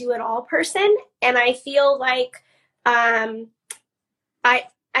like I'm a do-it-all person, and I feel like I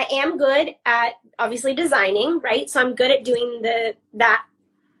am good at obviously designing, right? So I'm good at doing that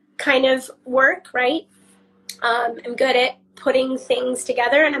kind of work, right? I'm good at putting things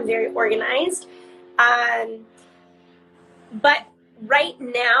together, and I'm very organized. But right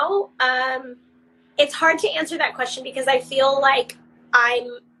now, it's hard to answer that question because I feel like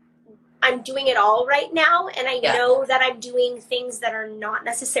I'm doing it all right now, and I know that I'm doing things that are not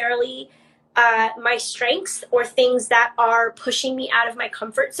necessarily my strengths or things that are pushing me out of my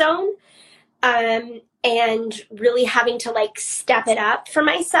comfort zone, and really having to like step it up for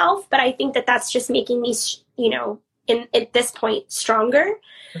myself. But I think that that's just making me, at this point, stronger.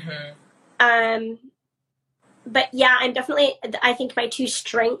 Mm-hmm. But yeah, I think my two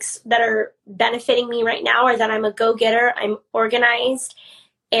strengths that are benefiting me right now are that I'm a go-getter, I'm organized,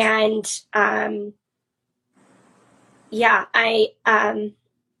 and I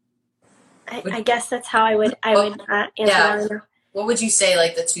guess that's how I would answer that. What would you say,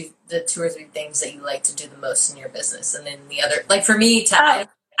 like the two or three things that you like to do the most in your business, and then the other, like for me,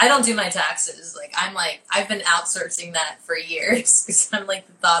 I don't do my taxes. I've been outsourcing that for years because I'm like,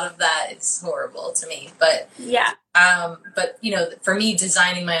 the thought of that is horrible to me. But yeah, but for me,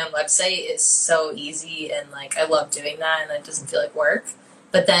 designing my own website is so easy, and like I love doing that, and it doesn't feel like work.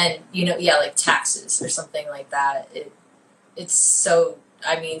 But then like taxes or something like that, it's so.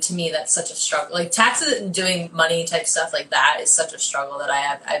 I mean, to me, that's such a struggle. Like taxes and doing money type stuff like that is such a struggle that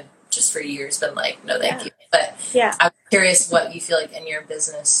I've just for years been like, no, thank you. But I'm curious what you feel like in your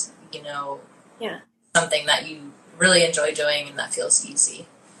business, something that you really enjoy doing and that feels easy.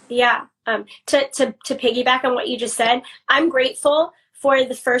 Yeah. To piggyback on what you just said, I'm grateful for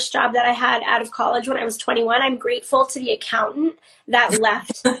the first job that I had out of college when I was 21. I'm grateful to the accountant that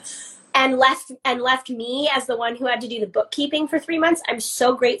left. And left me as the one who had to do the bookkeeping for 3 months. I'm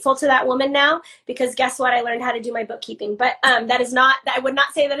so grateful to that woman now, because guess what? I learned how to do my bookkeeping. But I would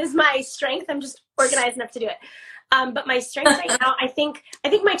not say that is my strength. I'm just organized enough to do it. But my strength right now, I think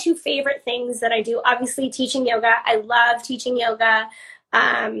my two favorite things that I do, obviously teaching yoga. I love teaching yoga.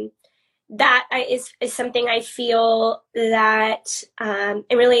 That is something I feel that I'm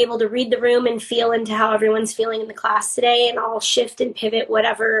really able to read the room and feel into how everyone's feeling in the class today, and I'll shift and pivot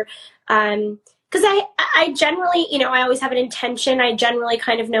whatever. Because I generally, I always have an intention. I generally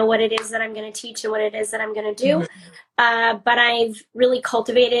kind of know what it is that I'm going to teach and what it is that I'm going to do. Mm-hmm. But I've really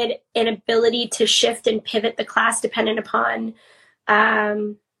cultivated an ability to shift and pivot the class dependent upon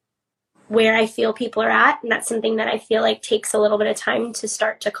where I feel people are at. And that's something that I feel like takes a little bit of time to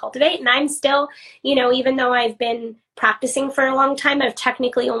start to cultivate. And I'm still, even though I've been practicing for a long time, I've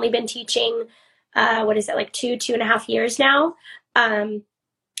technically only been teaching, like 2.5 years now.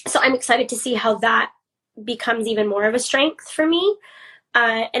 So I'm excited to see how that becomes even more of a strength for me.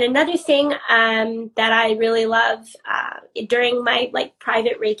 And another thing that I really love during my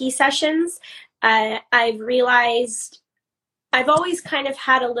private Reiki sessions, I've realized I've always kind of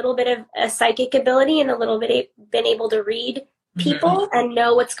had a little bit of a psychic ability and a little bit been able to read people and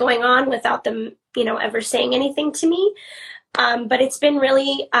know what's going on without them, ever saying anything to me. But it's been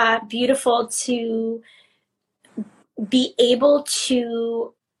really beautiful to be able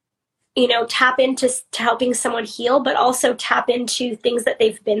to, tap into helping someone heal, but also tap into things that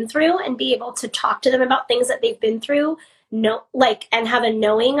they've been through and be able to talk to them about things that they've been through, and have a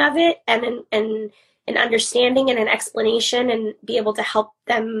knowing of it and an understanding and an explanation, and be able to help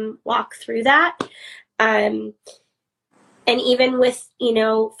them walk through that. And even with,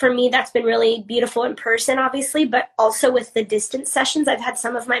 for me, that's been really beautiful in person, obviously, but also with the distance sessions. I've had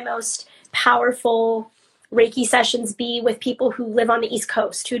some of my most powerful Reiki sessions be with people who live on the East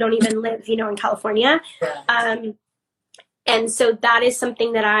Coast, who don't even live, in California. And so that is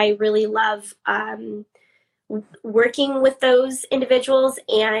something that I really love, working with those individuals,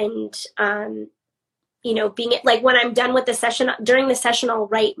 and, being like, when I'm done with the session, during the session, I'll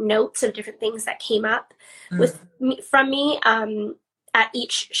write notes of different things that came up from me at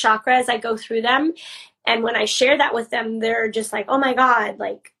each chakra as I go through them. And when I share that with them, they're just like, oh my God,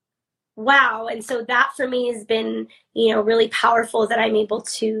 like, wow. And so that for me has been, really powerful, that I'm able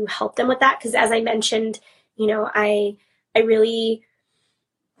to help them with that. Because as I mentioned, I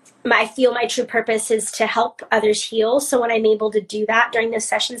feel my true purpose is to help others heal. So when I'm able to do that during those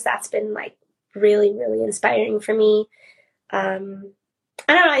sessions, that's been like really, really inspiring for me. I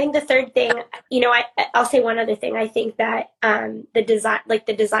don't know. I think the third thing, I'll say one other thing. I think that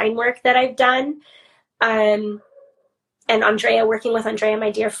the design work that I've done, and Andrea, working with Andrea,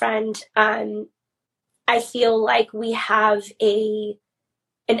 my dear friend, I feel like we have an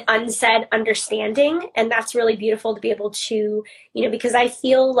unsaid understanding, and that's really beautiful to be able to, because I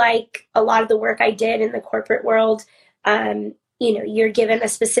feel like a lot of the work I did in the corporate world, you're given a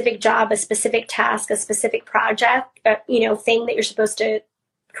specific job, a specific task, a specific project, thing that you're supposed to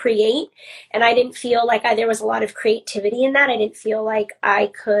create. And I didn't feel like there was a lot of creativity in that. I didn't feel like I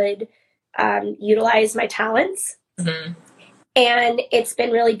could utilize my talents. Mm-hmm. And it's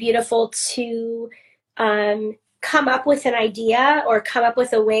been really beautiful to come up with an idea or come up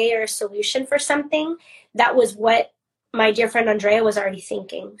with a way or a solution for something that was what my dear friend Andrea was already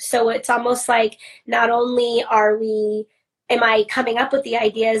thinking. So it's almost like not only am I coming up with the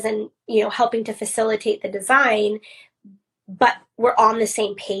ideas and, helping to facilitate the design, but we're on the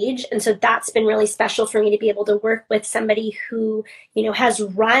same page. And so that's been really special for me to be able to work with somebody who, has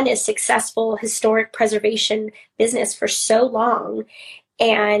run a successful historic preservation business for so long.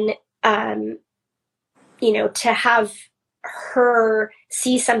 And, to have her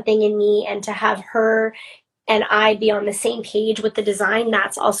see something in me and to have her and I be on the same page with the design,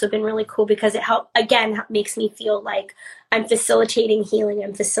 that's also been really cool because it makes me feel like I'm facilitating healing.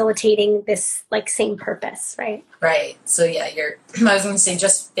 I'm facilitating this like same purpose, right? Right. So yeah, I was going to say,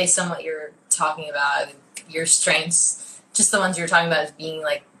 just based on what you're talking about, your strengths, just the ones you're talking about, is being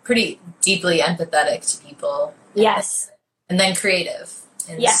like pretty deeply empathetic to people. Yes. And then creative.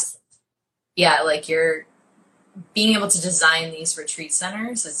 And yes. Yeah, like you're being able to design these retreat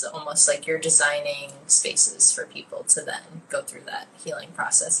centers is almost like you're designing spaces for people to then go through that healing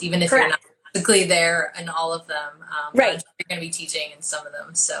process, even if Correct. You're not physically there in all of them. Right. You're going to be teaching in some of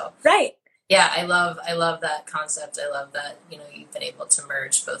them. So right. Yeah, I love that concept. I love that, you've been able to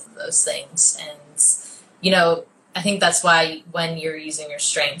merge both of those things. And, I think that's why when you're using your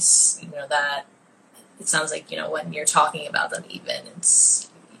strengths, that it sounds like, when you're talking about them, even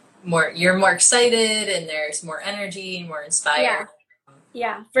you're more excited and there's more energy, more inspired.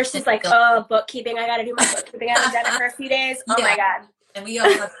 Yeah. Versus bookkeeping. I got to do my bookkeeping. I haven't done it for a few days. Oh my God. And we all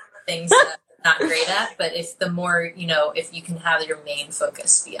have things that we're not great at, but if the more, if you can have your main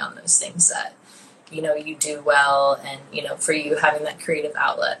focus be on those things that, you do well, and, for you having that creative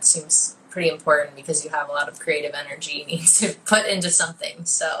outlet seems pretty important because you have a lot of creative energy you need to put into something.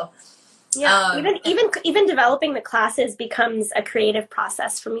 So yeah, even developing the classes becomes a creative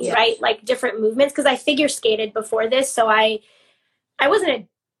process for me, right? Like different movements, because I figure skated before this, so I wasn't a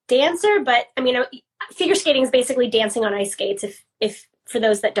dancer, but I mean, figure skating is basically dancing on ice skates. If for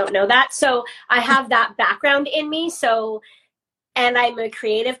those that don't know that, so I have that background in me. So, and I'm a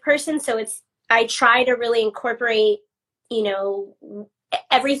creative person, so I try to really incorporate,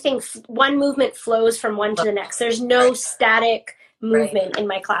 everything. One movement flows from one to the next. There's no static movement in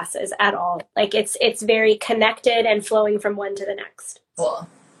my classes at all. Like it's very connected and flowing from one to the next. Cool.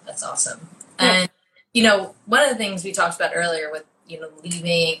 That's awesome. And one of the things we talked about earlier with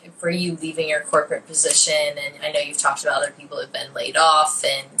leaving your corporate position, and I know you've talked about other people who've been laid off,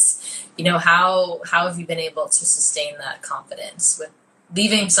 and how have you been able to sustain that confidence with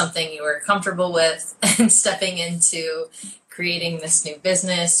leaving something you were comfortable with and stepping into creating this new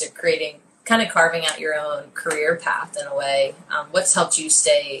business, or kind of carving out your own career path in a way? What's helped you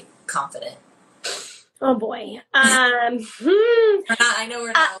stay confident? Oh boy. I know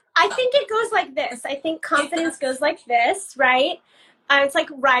we're not. I think it goes like this. I think confidence goes like this, right? It's like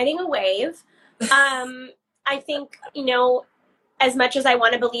riding a wave. I think, as much as I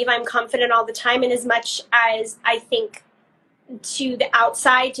want to believe I'm confident all the time, and as much as I think to the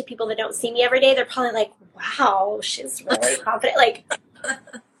outside, to people that don't see me every day, they're probably like, wow, she's really confident. Like,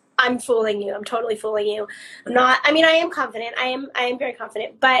 I'm fooling you. I'm totally fooling you. I am confident. I am very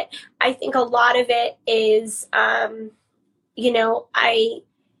confident, but I think a lot of it is, I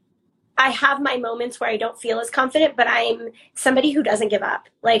have my moments where I don't feel as confident, but I'm somebody who doesn't give up.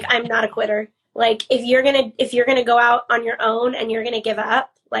 Like, I'm not a quitter. Like, if you're going to go out on your own and you're going to give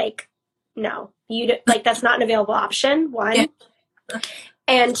up, like, no, that's not an available option. One. Yeah.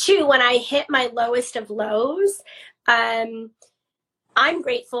 And two, when I hit my lowest of lows, I'm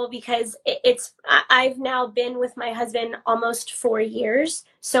grateful because I've now been with my husband almost 4 years.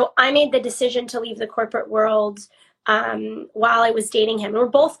 So I made the decision to leave the corporate world while I was dating him. We're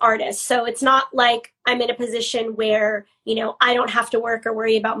both artists. So it's not like I'm in a position where, I don't have to work or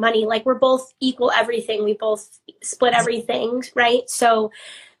worry about money. Like, we're both equal everything. We both split everything. Right. So,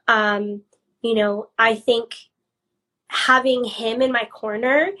 I think having him in my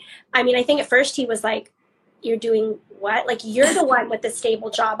corner, I think at first he was like, you're doing what? Like, you're the one with the stable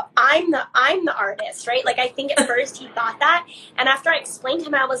job. I'm the artist, right? Like, I think at first he thought that. And after I explained to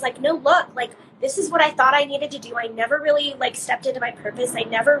him, I was like, no, look, like, this is what I thought I needed to do. I never really stepped into my purpose. I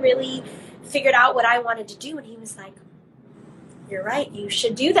never really figured out what I wanted to do. And he was like, you're right, you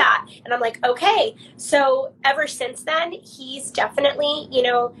should do that. And I'm like, okay. So ever since then, he's definitely,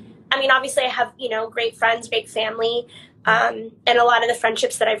 obviously I have, great friends, great family. And a lot of the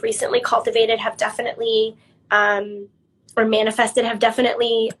friendships that I've recently cultivated have definitely, or manifested, have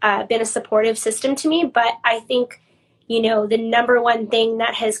definitely been a supportive system to me. But I think, the number one thing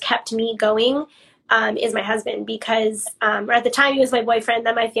that has kept me going is my husband, because at the time he was my boyfriend,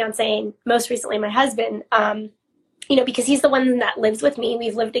 then my fiance, and most recently my husband, because he's the one that lives with me.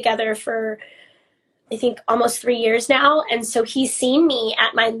 We've lived together for I think almost 3 years now. And so he's seen me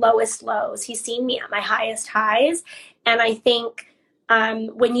at my lowest lows. He's seen me at my highest highs. And I think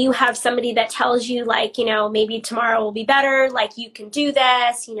when you have somebody that tells you, like, you know, maybe tomorrow will be better, like, you can do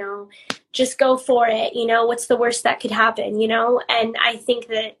this, you know, just go for it, you know, what's the worst that could happen, you know? And I think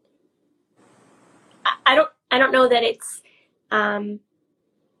that I don't know that it's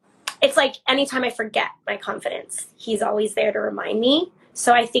like anytime I forget my confidence, he's always there to remind me.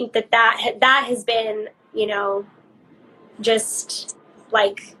 So I think that has been, you know, just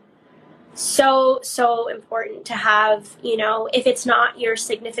like so important to have, you know, if it's not your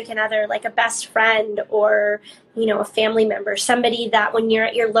significant other, like a best friend or, you know, a family member, somebody that when you're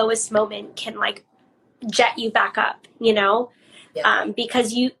at your lowest moment can like jet you back up, you know? Yeah.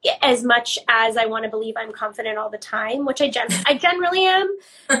 Because as much as I want to believe I'm confident all the time, which I generally am,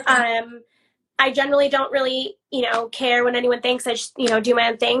 I generally don't really, you know, care when anyone thinks. I just, you know, do my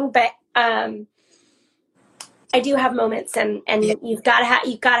own thing. But I do have moments, and yeah. you've got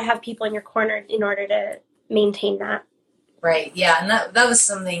to have people in your corner in order to maintain that. Right. Yeah. And that's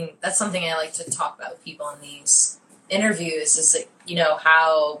something I like to talk about with people in these interviews is like, you know,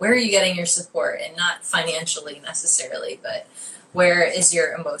 where are you getting your support, and not financially necessarily, but where is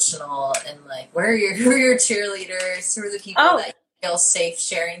your emotional, and like, who are your cheerleaders? Who are the people that you feel safe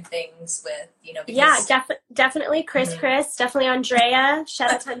sharing things with, you know? Because, yeah, definitely Chris, definitely Andrea.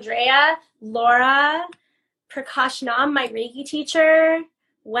 Shout out to Andrea, Laura, Prakash Nam, my Reiki teacher,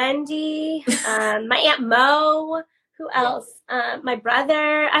 Wendy, my Aunt Mo, who else? My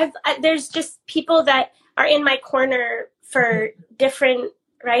brother. There's just people that are in my corner for different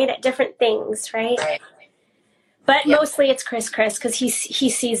things, right? Right. But mostly it's Chris, because he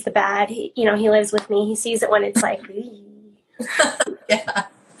sees the bad. He lives with me. He sees it when it's like, yeah.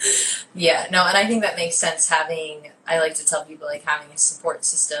 Yeah, no, and I think that makes sense. I like to tell people, like, having a support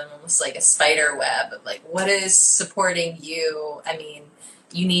system, almost like a spider web of like, what is supporting you? I mean,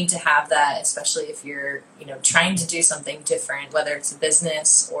 you need to have that, especially if you're, you know, trying to do something different, whether it's a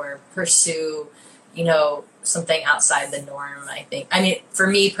business or pursue, you know, something outside the norm. I think, I mean, for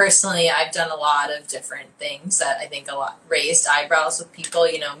me personally, I've done a lot of different things that I think raised eyebrows with people,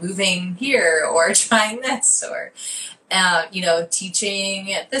 you know, moving here or trying this or, you know,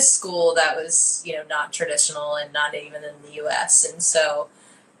 teaching at this school that was, you know, not traditional and not even in the U.S. And so,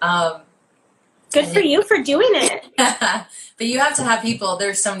 good for you for doing it. But you have to have people.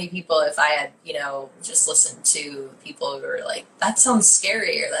 There's so many people. If I had, you know, just listened to people who were like, that sounds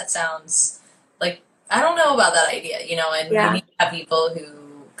scary, or that sounds like, I don't know about that idea, you know, and you need to have people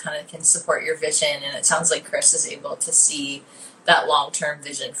who kind of can support your vision. And it sounds like Chris is able to see that long-term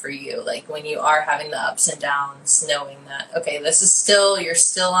vision for you, like when you are having the ups and downs, knowing that, okay, you're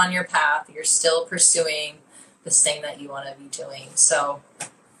still on your path, you're still pursuing this thing that you want to be doing. So,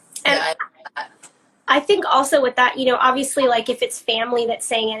 yeah, I think also with that, you know, obviously, like, if it's family that's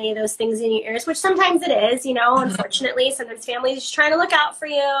saying any of those things in your ears, which sometimes it is, you know, unfortunately, sometimes family is just trying to look out for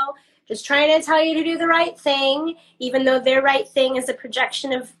you, just trying to tell you to do the right thing, even though their right thing is a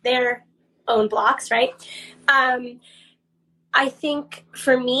projection of their own blocks, right? I think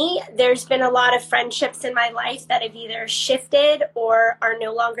for me, there's been a lot of friendships in my life that have either shifted or are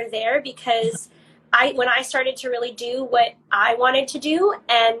no longer there because when I started to really do what I wanted to do,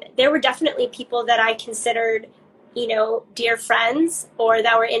 and there were definitely people that I considered, you know, dear friends or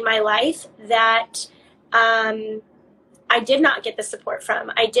that were in my life that I did not get the support from.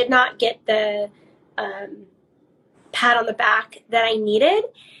 I did not get the pat on the back that I needed.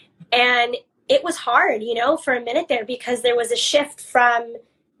 And it was hard, you know, for a minute there because there was a shift from,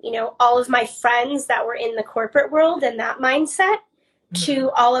 you know, all of my friends that were in the corporate world and that mindset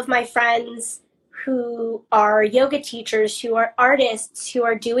to all of my friends who are yoga teachers, who are artists, who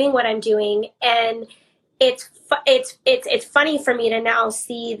are doing what I'm doing. And it's funny for me to now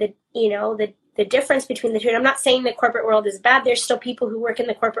see the, you know, the difference between the two. And I'm not saying the corporate world is bad. There's still people who work in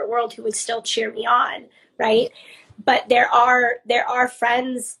the corporate world who would still cheer me on, right? But there are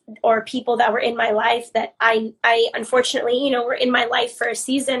friends or people that were in my life that I unfortunately, you know, were in my life for a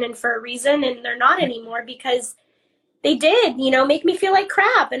season and for a reason, and they're not anymore because they did, you know, make me feel like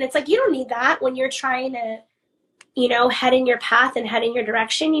crap. And it's like, you don't need that when you're trying to, you know, head in your path and head in your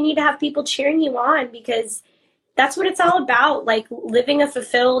direction. You need to have people cheering you on because that's what it's all about. Like living a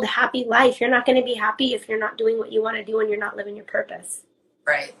fulfilled, happy life. You're not going to be happy if you're not doing what you want to do and you're not living your purpose.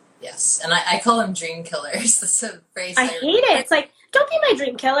 Right. Yes. And I call them dream killers. That's a phrase I hate it. It's like, don't be my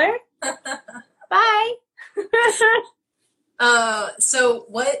dream killer. Bye. So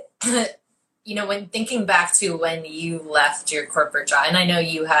what, you know, when thinking back to when you left your corporate job, and I know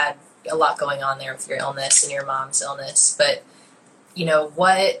you had a lot going on there with your illness and your mom's illness, but you know,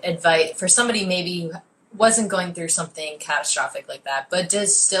 what advice for somebody maybe who wasn't going through something catastrophic like that, but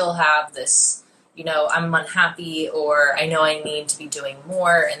does still have this, you know, I'm unhappy or I know I need to be doing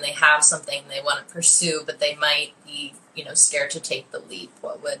more, and they have something they want to pursue, but they might be, you know, scared to take the leap.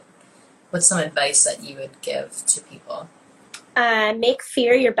 What's some advice that you would give to people? Make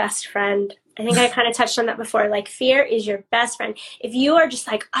fear your best friend. I think I kind of touched on that before. Like, fear is your best friend. If you are just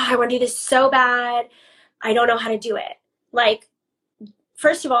like, oh, I want to do this so bad, I don't know how to do it. Like,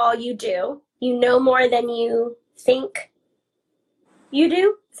 first of all, you do. You know more than you think you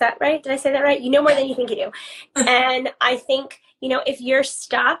do. Is that right? Did I say that right? You know more than you think you do. And I think, you know, if you're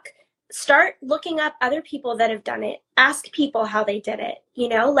stuck, start looking up other people that have done it. Ask people how they did it. You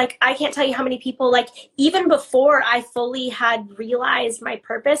know, like, I can't tell you how many people, like, even before I fully had realized my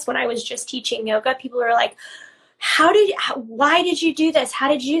purpose, when I was just teaching yoga, people were like, why did you do this? How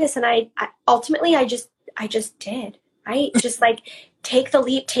did you do this? And I ultimately, I just did, right? Just like, take the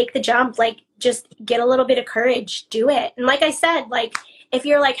leap, take the jump, like, just get a little bit of courage, do it. And like I said, like, if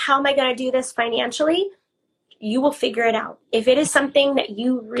you're like, how am I going to do this financially? You will figure it out. If it is something that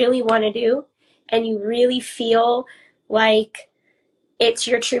you really want to do and you really feel like it's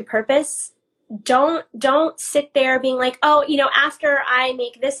your true purpose, don't sit there being like, oh, you know, after I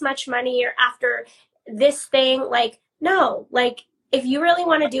make this much money or after this thing, like, no, like, if you really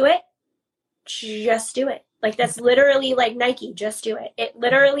want to do it, just do it. Like, that's literally like Nike, just do it. It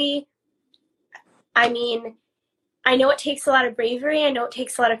literally, I mean, I know it takes a lot of bravery. I know it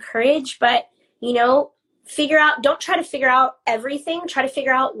takes a lot of courage, but, you know, don't try to figure out everything. Try to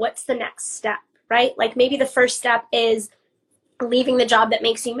figure out what's the next step, right? Like, maybe the first step is leaving the job that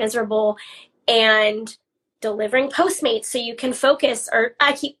makes you miserable and delivering Postmates so you can focus, or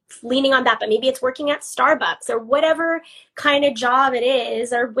I keep leaning on that, but maybe it's working at Starbucks or whatever kind of job it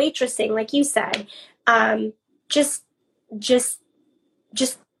is, or waitressing, like you said. Just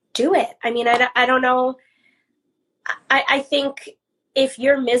do it. I mean, I don't know. I think if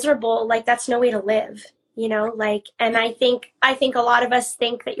you're miserable, like, that's no way to live, you know, like, and I think a lot of us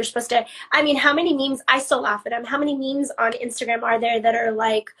think that you're supposed to, I mean, how many memes, I still laugh at them. How many memes on Instagram are there that are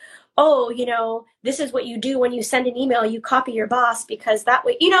like, oh, you know, this is what you do when you send an email, you copy your boss because that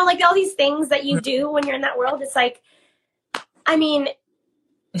way, you know, like, all these things that you do when you're in that world. It's like, I mean,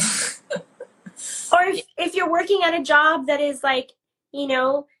 or if you're working at a job that is like, you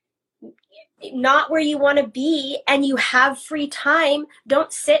know, not where you want to be and you have free time,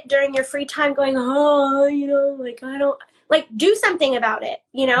 don't sit during your free time going, oh, you know, like, I don't, like, do something about it,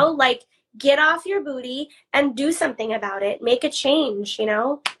 you know, like, get off your booty and do something about it. Make a change, you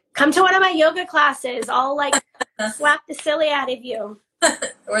know, come to one of my yoga classes. I'll like slap the silly out of you.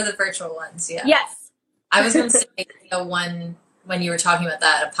 Or the virtual ones. Yeah. Yes. I was going to say, you know, when you were talking about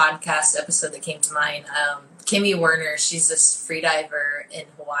that, a podcast episode that came to mind, Kimmy Werner, she's this freediver in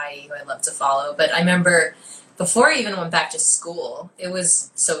Hawaii who I love to follow. But I remember before I even went back to school, it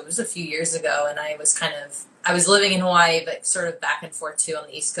was a few years ago, and I was living in Hawaii, but sort of back and forth too on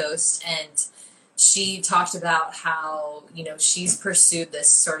the East Coast. And she talked about how, you know, she's pursued this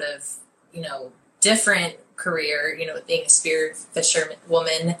sort of, you know, different career, you know, being a spear fisher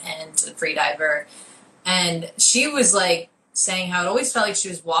woman and a freediver. And she was like saying how it always felt like she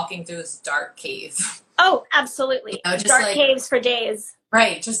was walking through this dark cave. Oh, absolutely. You know, just dark caves for days.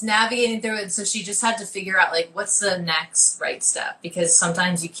 Right. Just navigating through it. So she just had to figure out, like, what's the next right step? Because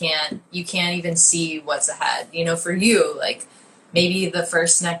sometimes you can't even see what's ahead. You know, for you, like, maybe the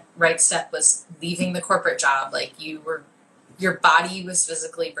first right step was leaving the corporate job. Like, your body was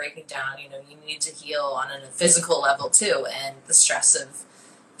physically breaking down. You know, you needed to heal on a physical level too. And the stress of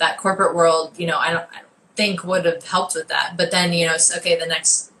that corporate world, you know, I don't think would have helped with that. But then, you know, okay, the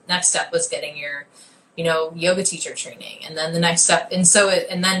next step was getting your, you know, yoga teacher training, and then the next step, and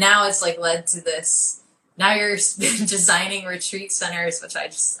then now it's like led to this. Now you're designing retreat centers, which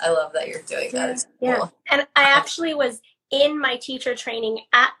I love that you're doing that. It's cool. Yeah. And I actually was in my teacher training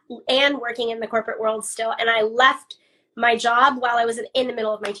and working in the corporate world still, and I left my job while I was in the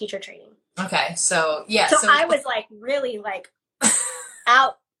middle of my teacher training. Okay, so yeah, so I was like really like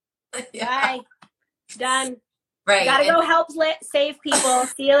out. Yeah. Bye. Done. Right. Gotta go help save people.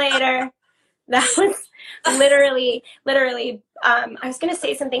 See you later. That was literally, I was going to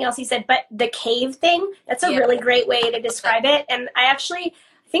say something else you said, but the cave thing, that's a really great way to describe it. And I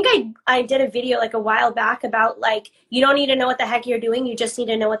think I did a video like a while back about, like, you don't need to know what the heck you're doing. You just need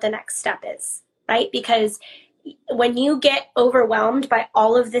to know what the next step is, right? Because when you get overwhelmed by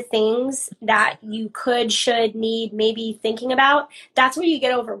all of the things that you could, should, need, maybe thinking about, that's where you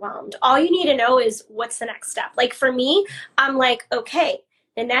get overwhelmed. All you need to know is what's the next step. Like, for me, I'm like, okay,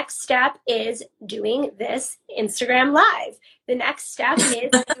 The next step is doing this Instagram live. The next step is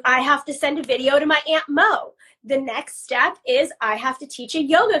I have to send a video to my Aunt Mo. The next step is I have to teach a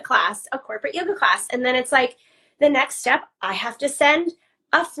yoga class, a corporate yoga class. And then it's like the next step, I have to send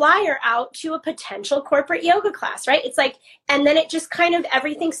a flyer out to a potential corporate yoga class, right? It's like, and then it just kind of,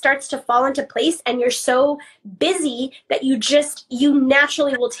 everything starts to fall into place and you're so busy that you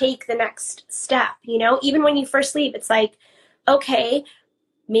naturally will take the next step, you know? Even when you first leave, it's like, okay,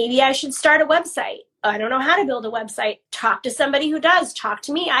 maybe I should start a website. I don't know how to build a website. Talk to somebody who does. Talk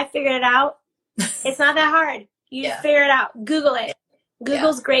to me. I figured it out. It's not that hard. You just figure it out. Google it.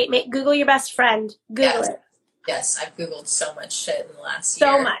 Google's great. Google your best friend. Google it. Yes, I've Googled so much shit in the last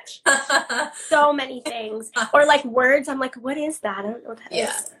year. So much. So many things. Or like words. I'm like, what is that? I don't know what that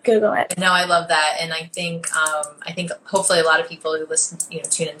is. Google it. No, I love that. And I think hopefully a lot of people who listen,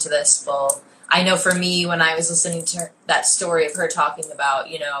 tune into this will, I know for me, when I was listening to that story of her talking about,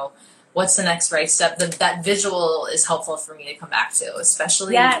 what's the next right step, that visual is helpful for me to come back to,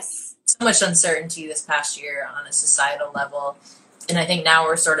 especially so much uncertainty this past year on a societal level. And I think now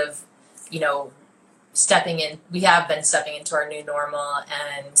we're sort of, we have been stepping into our new normal,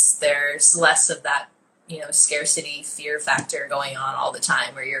 and there's less of that, scarcity fear factor going on all the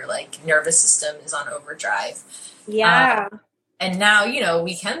time where your nervous system is on overdrive. Yeah. And now,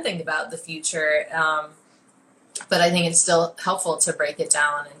 we can think about the future, but I think it's still helpful to break it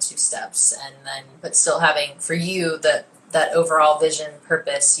down into steps, but still having, for you, that overall vision,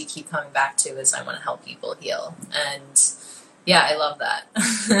 purpose you keep coming back to is I want to help people heal. And yeah, I love that.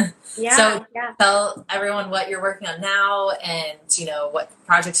 So tell everyone what you're working on now and, what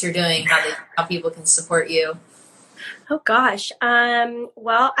projects you're doing, how people can support you. Oh gosh.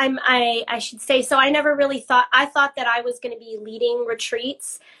 Well, I should say, so I never really thought that I was going to be leading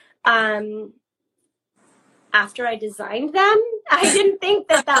retreats, after I designed them. I didn't think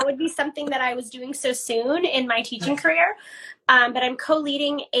that would be something that I was doing so soon in my teaching career. But I'm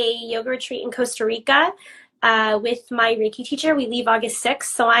co-leading a yoga retreat in Costa Rica, with my Reiki teacher. We leave August 6th.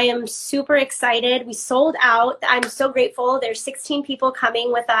 So I am super excited. We sold out. I'm so grateful. There's 16 people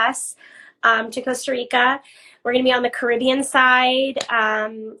coming with us, to Costa Rica. We're going to be on the Caribbean side,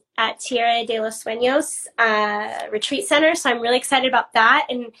 at Tierra de los Sueños Retreat Center. So I'm really excited about that.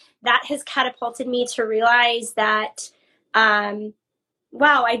 And that has catapulted me to realize that,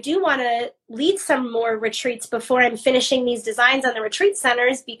 wow, I do want to lead some more retreats before I'm finishing these designs on the retreat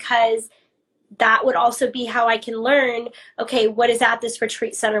centers, because that would also be how I can learn, okay, what is at this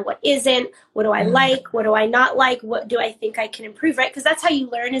retreat center? What isn't? What do I like? What do I not like? What do I think I can improve, right? Because that's how you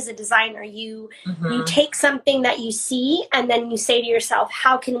learn as a designer. You take something that you see and then you say to yourself,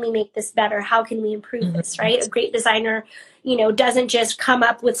 how can we make this better? How can we improve this, right? A great designer, doesn't just come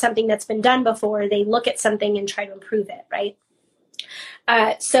up with something that's been done before. They look at something and try to improve it, right?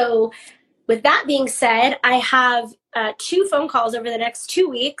 So with that being said, I have 2 phone calls over the next 2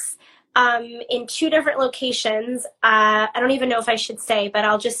 weeks, in 2 different locations. I don't even know if I should say, but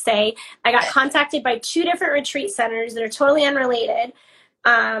I'll just say I got contacted by 2 different retreat centers that are totally unrelated.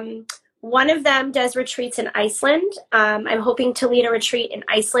 One of them does retreats in Iceland. I'm hoping to lead a retreat in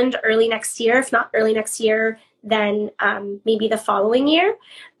Iceland early next year. If not early next year, then maybe the following year.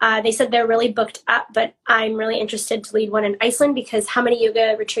 They said they're really booked up, but I'm really interested to lead one in Iceland, because how many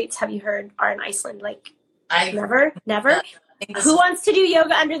yoga retreats have you heard are in Iceland? Never? Who wants to do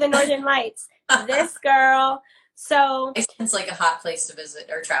yoga under the Northern Lights? This girl. So Iceland's like a hot place to visit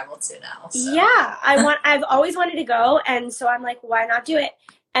or travel to now. So. Yeah, I've always wanted to go, and so I'm like, why not do it?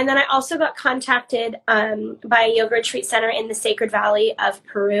 And then I also got contacted by a yoga retreat center in the Sacred Valley of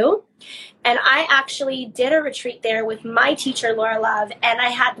Peru, and I actually did a retreat there with my teacher Laura Love, and I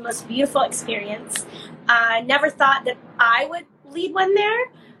had the most beautiful experience. Never thought that I would lead one there.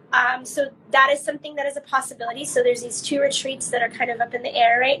 So that is something that is a possibility. So there's these 2 retreats that are kind of up in the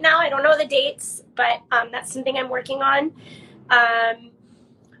air right now. I don't know the dates, but that's something I'm working on.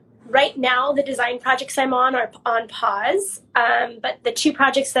 Right now, the design projects I'm on are on pause. But the 2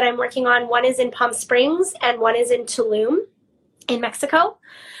 projects that I'm working on, one is in Palm Springs and one is in Tulum in Mexico.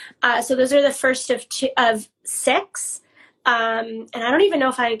 So those are the first of 6. And I don't even know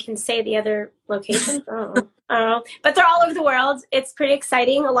if I can say the other locations. But they're all over the world. It's pretty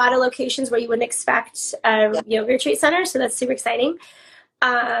exciting. A lot of locations where you wouldn't expect a yoga retreat center. So that's super exciting.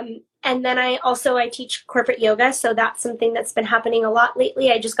 And then I teach corporate yoga. So that's something that's been happening a lot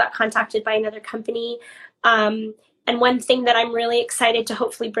lately. I just got contacted by another company. And one thing that I'm really excited to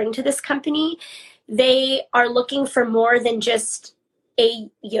hopefully bring to this company, they are looking for more than just a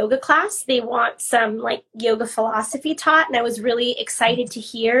yoga class. They want some yoga philosophy taught. And I was really excited to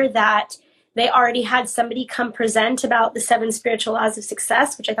hear that they already had somebody come present about the 7 spiritual laws of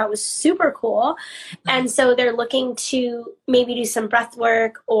success, which I thought was super cool. And so they're looking to maybe do some breath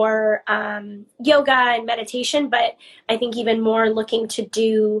work or yoga and meditation, but I think even more looking to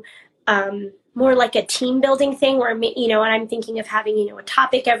do more like a team building thing where, you know, and I'm thinking of having, you know, a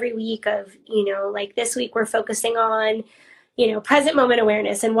topic every week of, you know, like this week we're focusing on, you know, present moment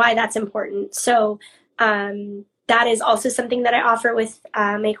awareness and why that's important. So that is also something that I offer with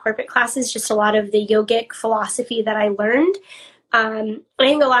my corporate classes, just a lot of the yogic philosophy that I learned. I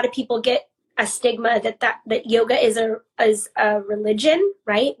think a lot of people get a stigma that yoga is a religion,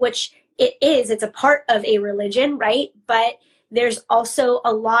 right? Which it is. It's a part of a religion, right? But there's also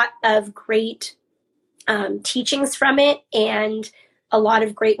a lot of great teachings from it and a lot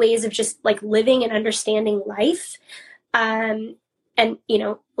of great ways of just like living and understanding life. And, you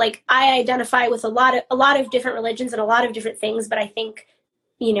know, like I identify with a lot of different religions and a lot of different things, but I think,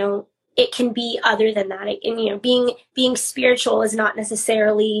 you know, it can be other than that. And, you know, being spiritual is not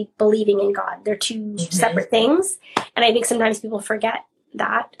necessarily believing in God. They're two separate things. And I think sometimes people forget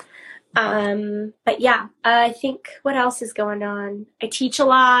that. But yeah, I think what else is going on? I teach a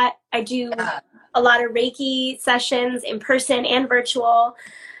lot. I do a lot of Reiki sessions in person and virtual.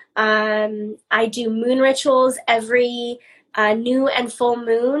 I do moon rituals every new and full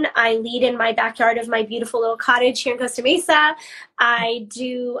moon. I lead in my backyard of my beautiful little cottage here in Costa Mesa. I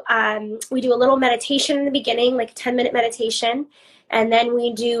do, we do a little meditation in the beginning, like a 10-minute meditation. And then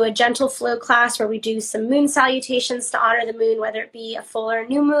we do a gentle flow class where we do some moon salutations to honor the moon, whether it be a full or a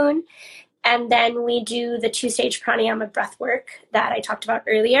new moon. And then we do the 2-stage pranayama breath work that I talked about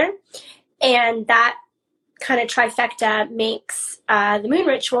earlier. And that kind of trifecta makes the moon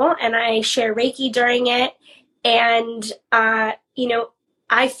ritual. And I share Reiki during it. And, you know,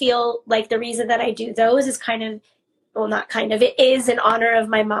 I feel like the reason that I do those is it is in honor of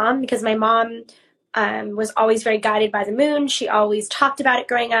my mom, because my mom was always very guided by the moon. She always talked about it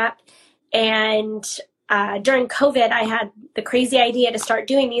growing up. And during COVID, I had the crazy idea to start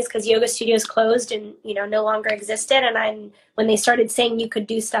doing these because yoga studios closed and, you know, no longer existed. And when they started saying you could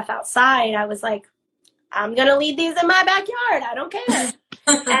do stuff outside, I was like, I'm going to lead these in my backyard. I don't care.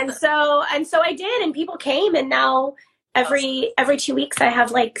 and so I did, and people came, and now every 2 weeks I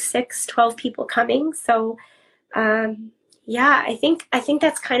have like 12 people coming. So, yeah, I think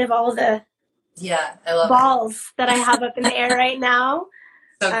that's kind of all the I love balls that I have up in the air right now.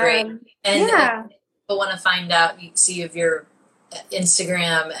 So great. And people want to find out, you see of your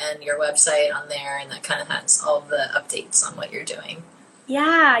Instagram and your website on there, and that kind of has all of the updates on what you're doing.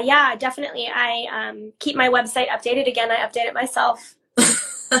 Yeah, definitely. I keep my website updated. Again, I update it myself.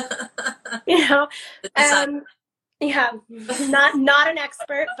 You know, not an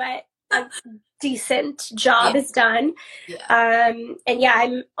expert, but a decent job is done. And yeah,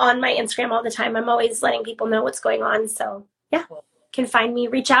 I'm on my Instagram all the time. I'm always letting people know what's going on. So yeah, can find me,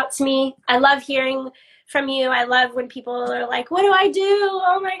 reach out to me. I love hearing from you. I love when people are like, what do I do?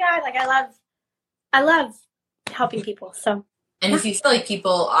 Oh my God. Like I love helping people. So. And if you feel like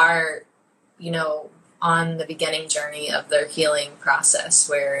people are, you know, on the beginning journey of their healing process,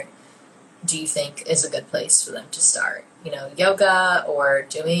 where do you think is a good place for them to start? You know, yoga or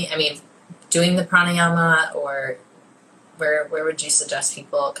doing the pranayama, or where would you suggest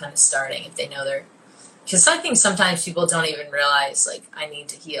people kind of starting if they know because I think sometimes people don't even realize, like, I need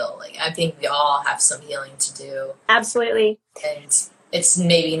to heal. Like, I think we all have some healing to do. Absolutely. And it's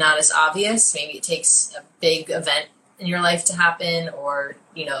maybe not as obvious. Maybe it takes a big event in your life to happen, or,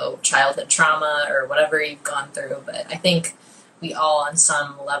 you know, childhood trauma or whatever you've gone through. But I think we all on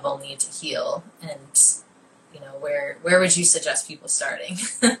some level need to heal. And, you know, where would you suggest people starting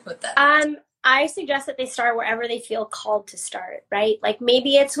with that? I suggest that they start wherever they feel called to start, right? Like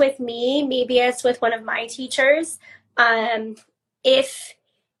maybe it's with me, maybe it's with one of my teachers. If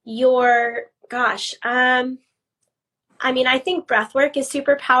you're, I think breath work is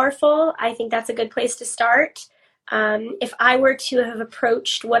super powerful. I think that's a good place to start. If I were to have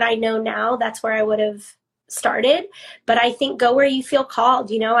approached what I know now, that's where I would have started. But I think go where you feel called.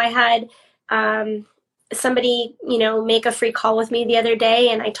 You know, I had somebody, you know, make a free call with me the other day,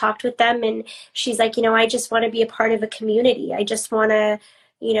 and I talked with them, and she's like, you know, I just want to be a part of a community. I just want to,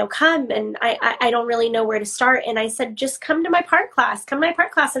 you know, come, and I don't really know where to start. And I said, just come to my part class. Come to my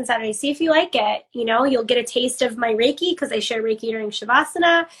part class on Saturday. See if you like it. You know, you'll get a taste of my Reiki because I share Reiki during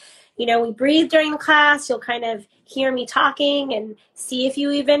Shavasana. You know, we breathe during the class. You'll kind of hear me talking and see if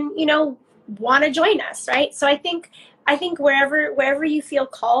you even, you know, want to join us, right? So I think wherever you feel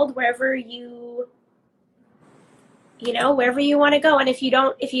called, wherever you know, wherever you want to go. And if you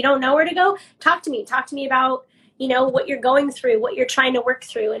don't know where to go, talk to me about, what you're going through, what you're trying to work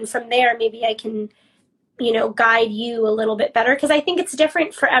through. And from there, maybe I can, guide you a little bit better. Cause I think it's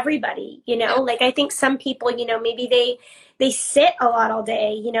different for everybody, like I think some people, maybe they sit a lot all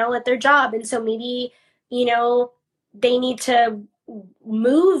day, at their job. And so maybe, they need to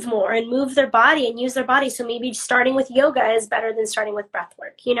move more and move their body and use their body. So maybe starting with yoga is better than starting with breath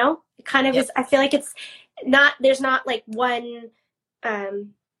work, it kind of is. I feel like it's not, there's not like one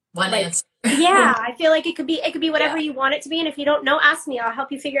answer. Yeah. I feel like it could be whatever you want it to be. And if you don't know, ask me, I'll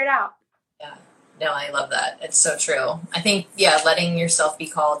help you figure it out. Yeah. No, I love that. It's so true. I think, letting yourself be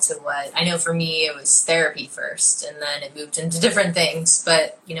called to what I know for me, it was therapy first, and then it moved into different things,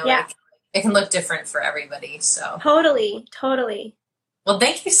 but it can look different for everybody. So totally. Well,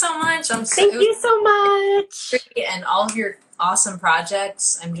 thank you so much. Thank you so much. And all of your awesome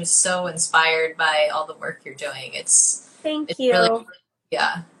projects. I'm just so inspired by all the work you're doing. Thank you. Really,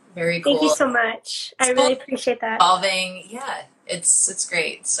 very cool. Thank you so much. I really appreciate that. Evolving. Yeah, it's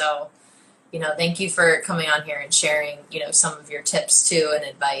great. So, thank you for coming on here and sharing, some of your tips too and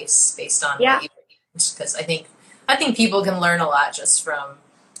advice based on what you've learned. Because I think people can learn a lot just from,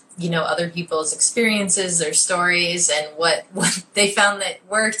 other people's experiences, their stories, and what they found that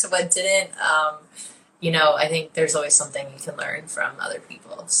worked, what didn't. I think there's always something you can learn from other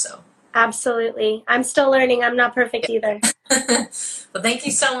people. So absolutely. I'm still learning. I'm not perfect either. Well, thank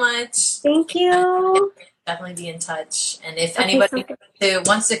you so much. Thank you. Definitely be in touch. And if anybody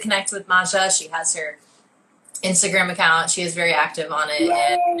wants to connect with Maja, she has her Instagram account. She is very active on it.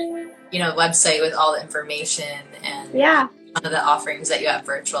 Yay. And, website with all the information and one of the offerings that you have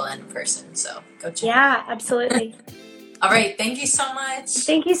virtual and in person. So go check it out. Yeah, absolutely. All right. Thank you so much.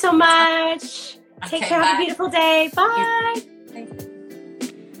 Thank you so much. Take care. Bye. Have a beautiful day. Bye.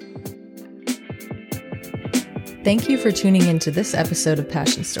 Thank you for tuning into this episode of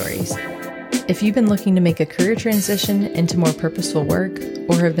Passion Stories. If you've been looking to make a career transition into more purposeful work,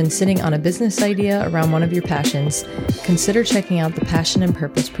 or have been sitting on a business idea around one of your passions, consider checking out the Passion and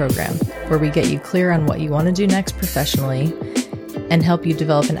Purpose program, where we get you clear on what you want to do next professionally and help you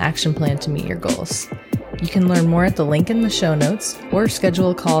develop an action plan to meet your goals. You can learn more at the link in the show notes or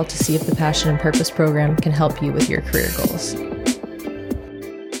schedule a call to see if the Passion and Purpose program can help you with your career goals.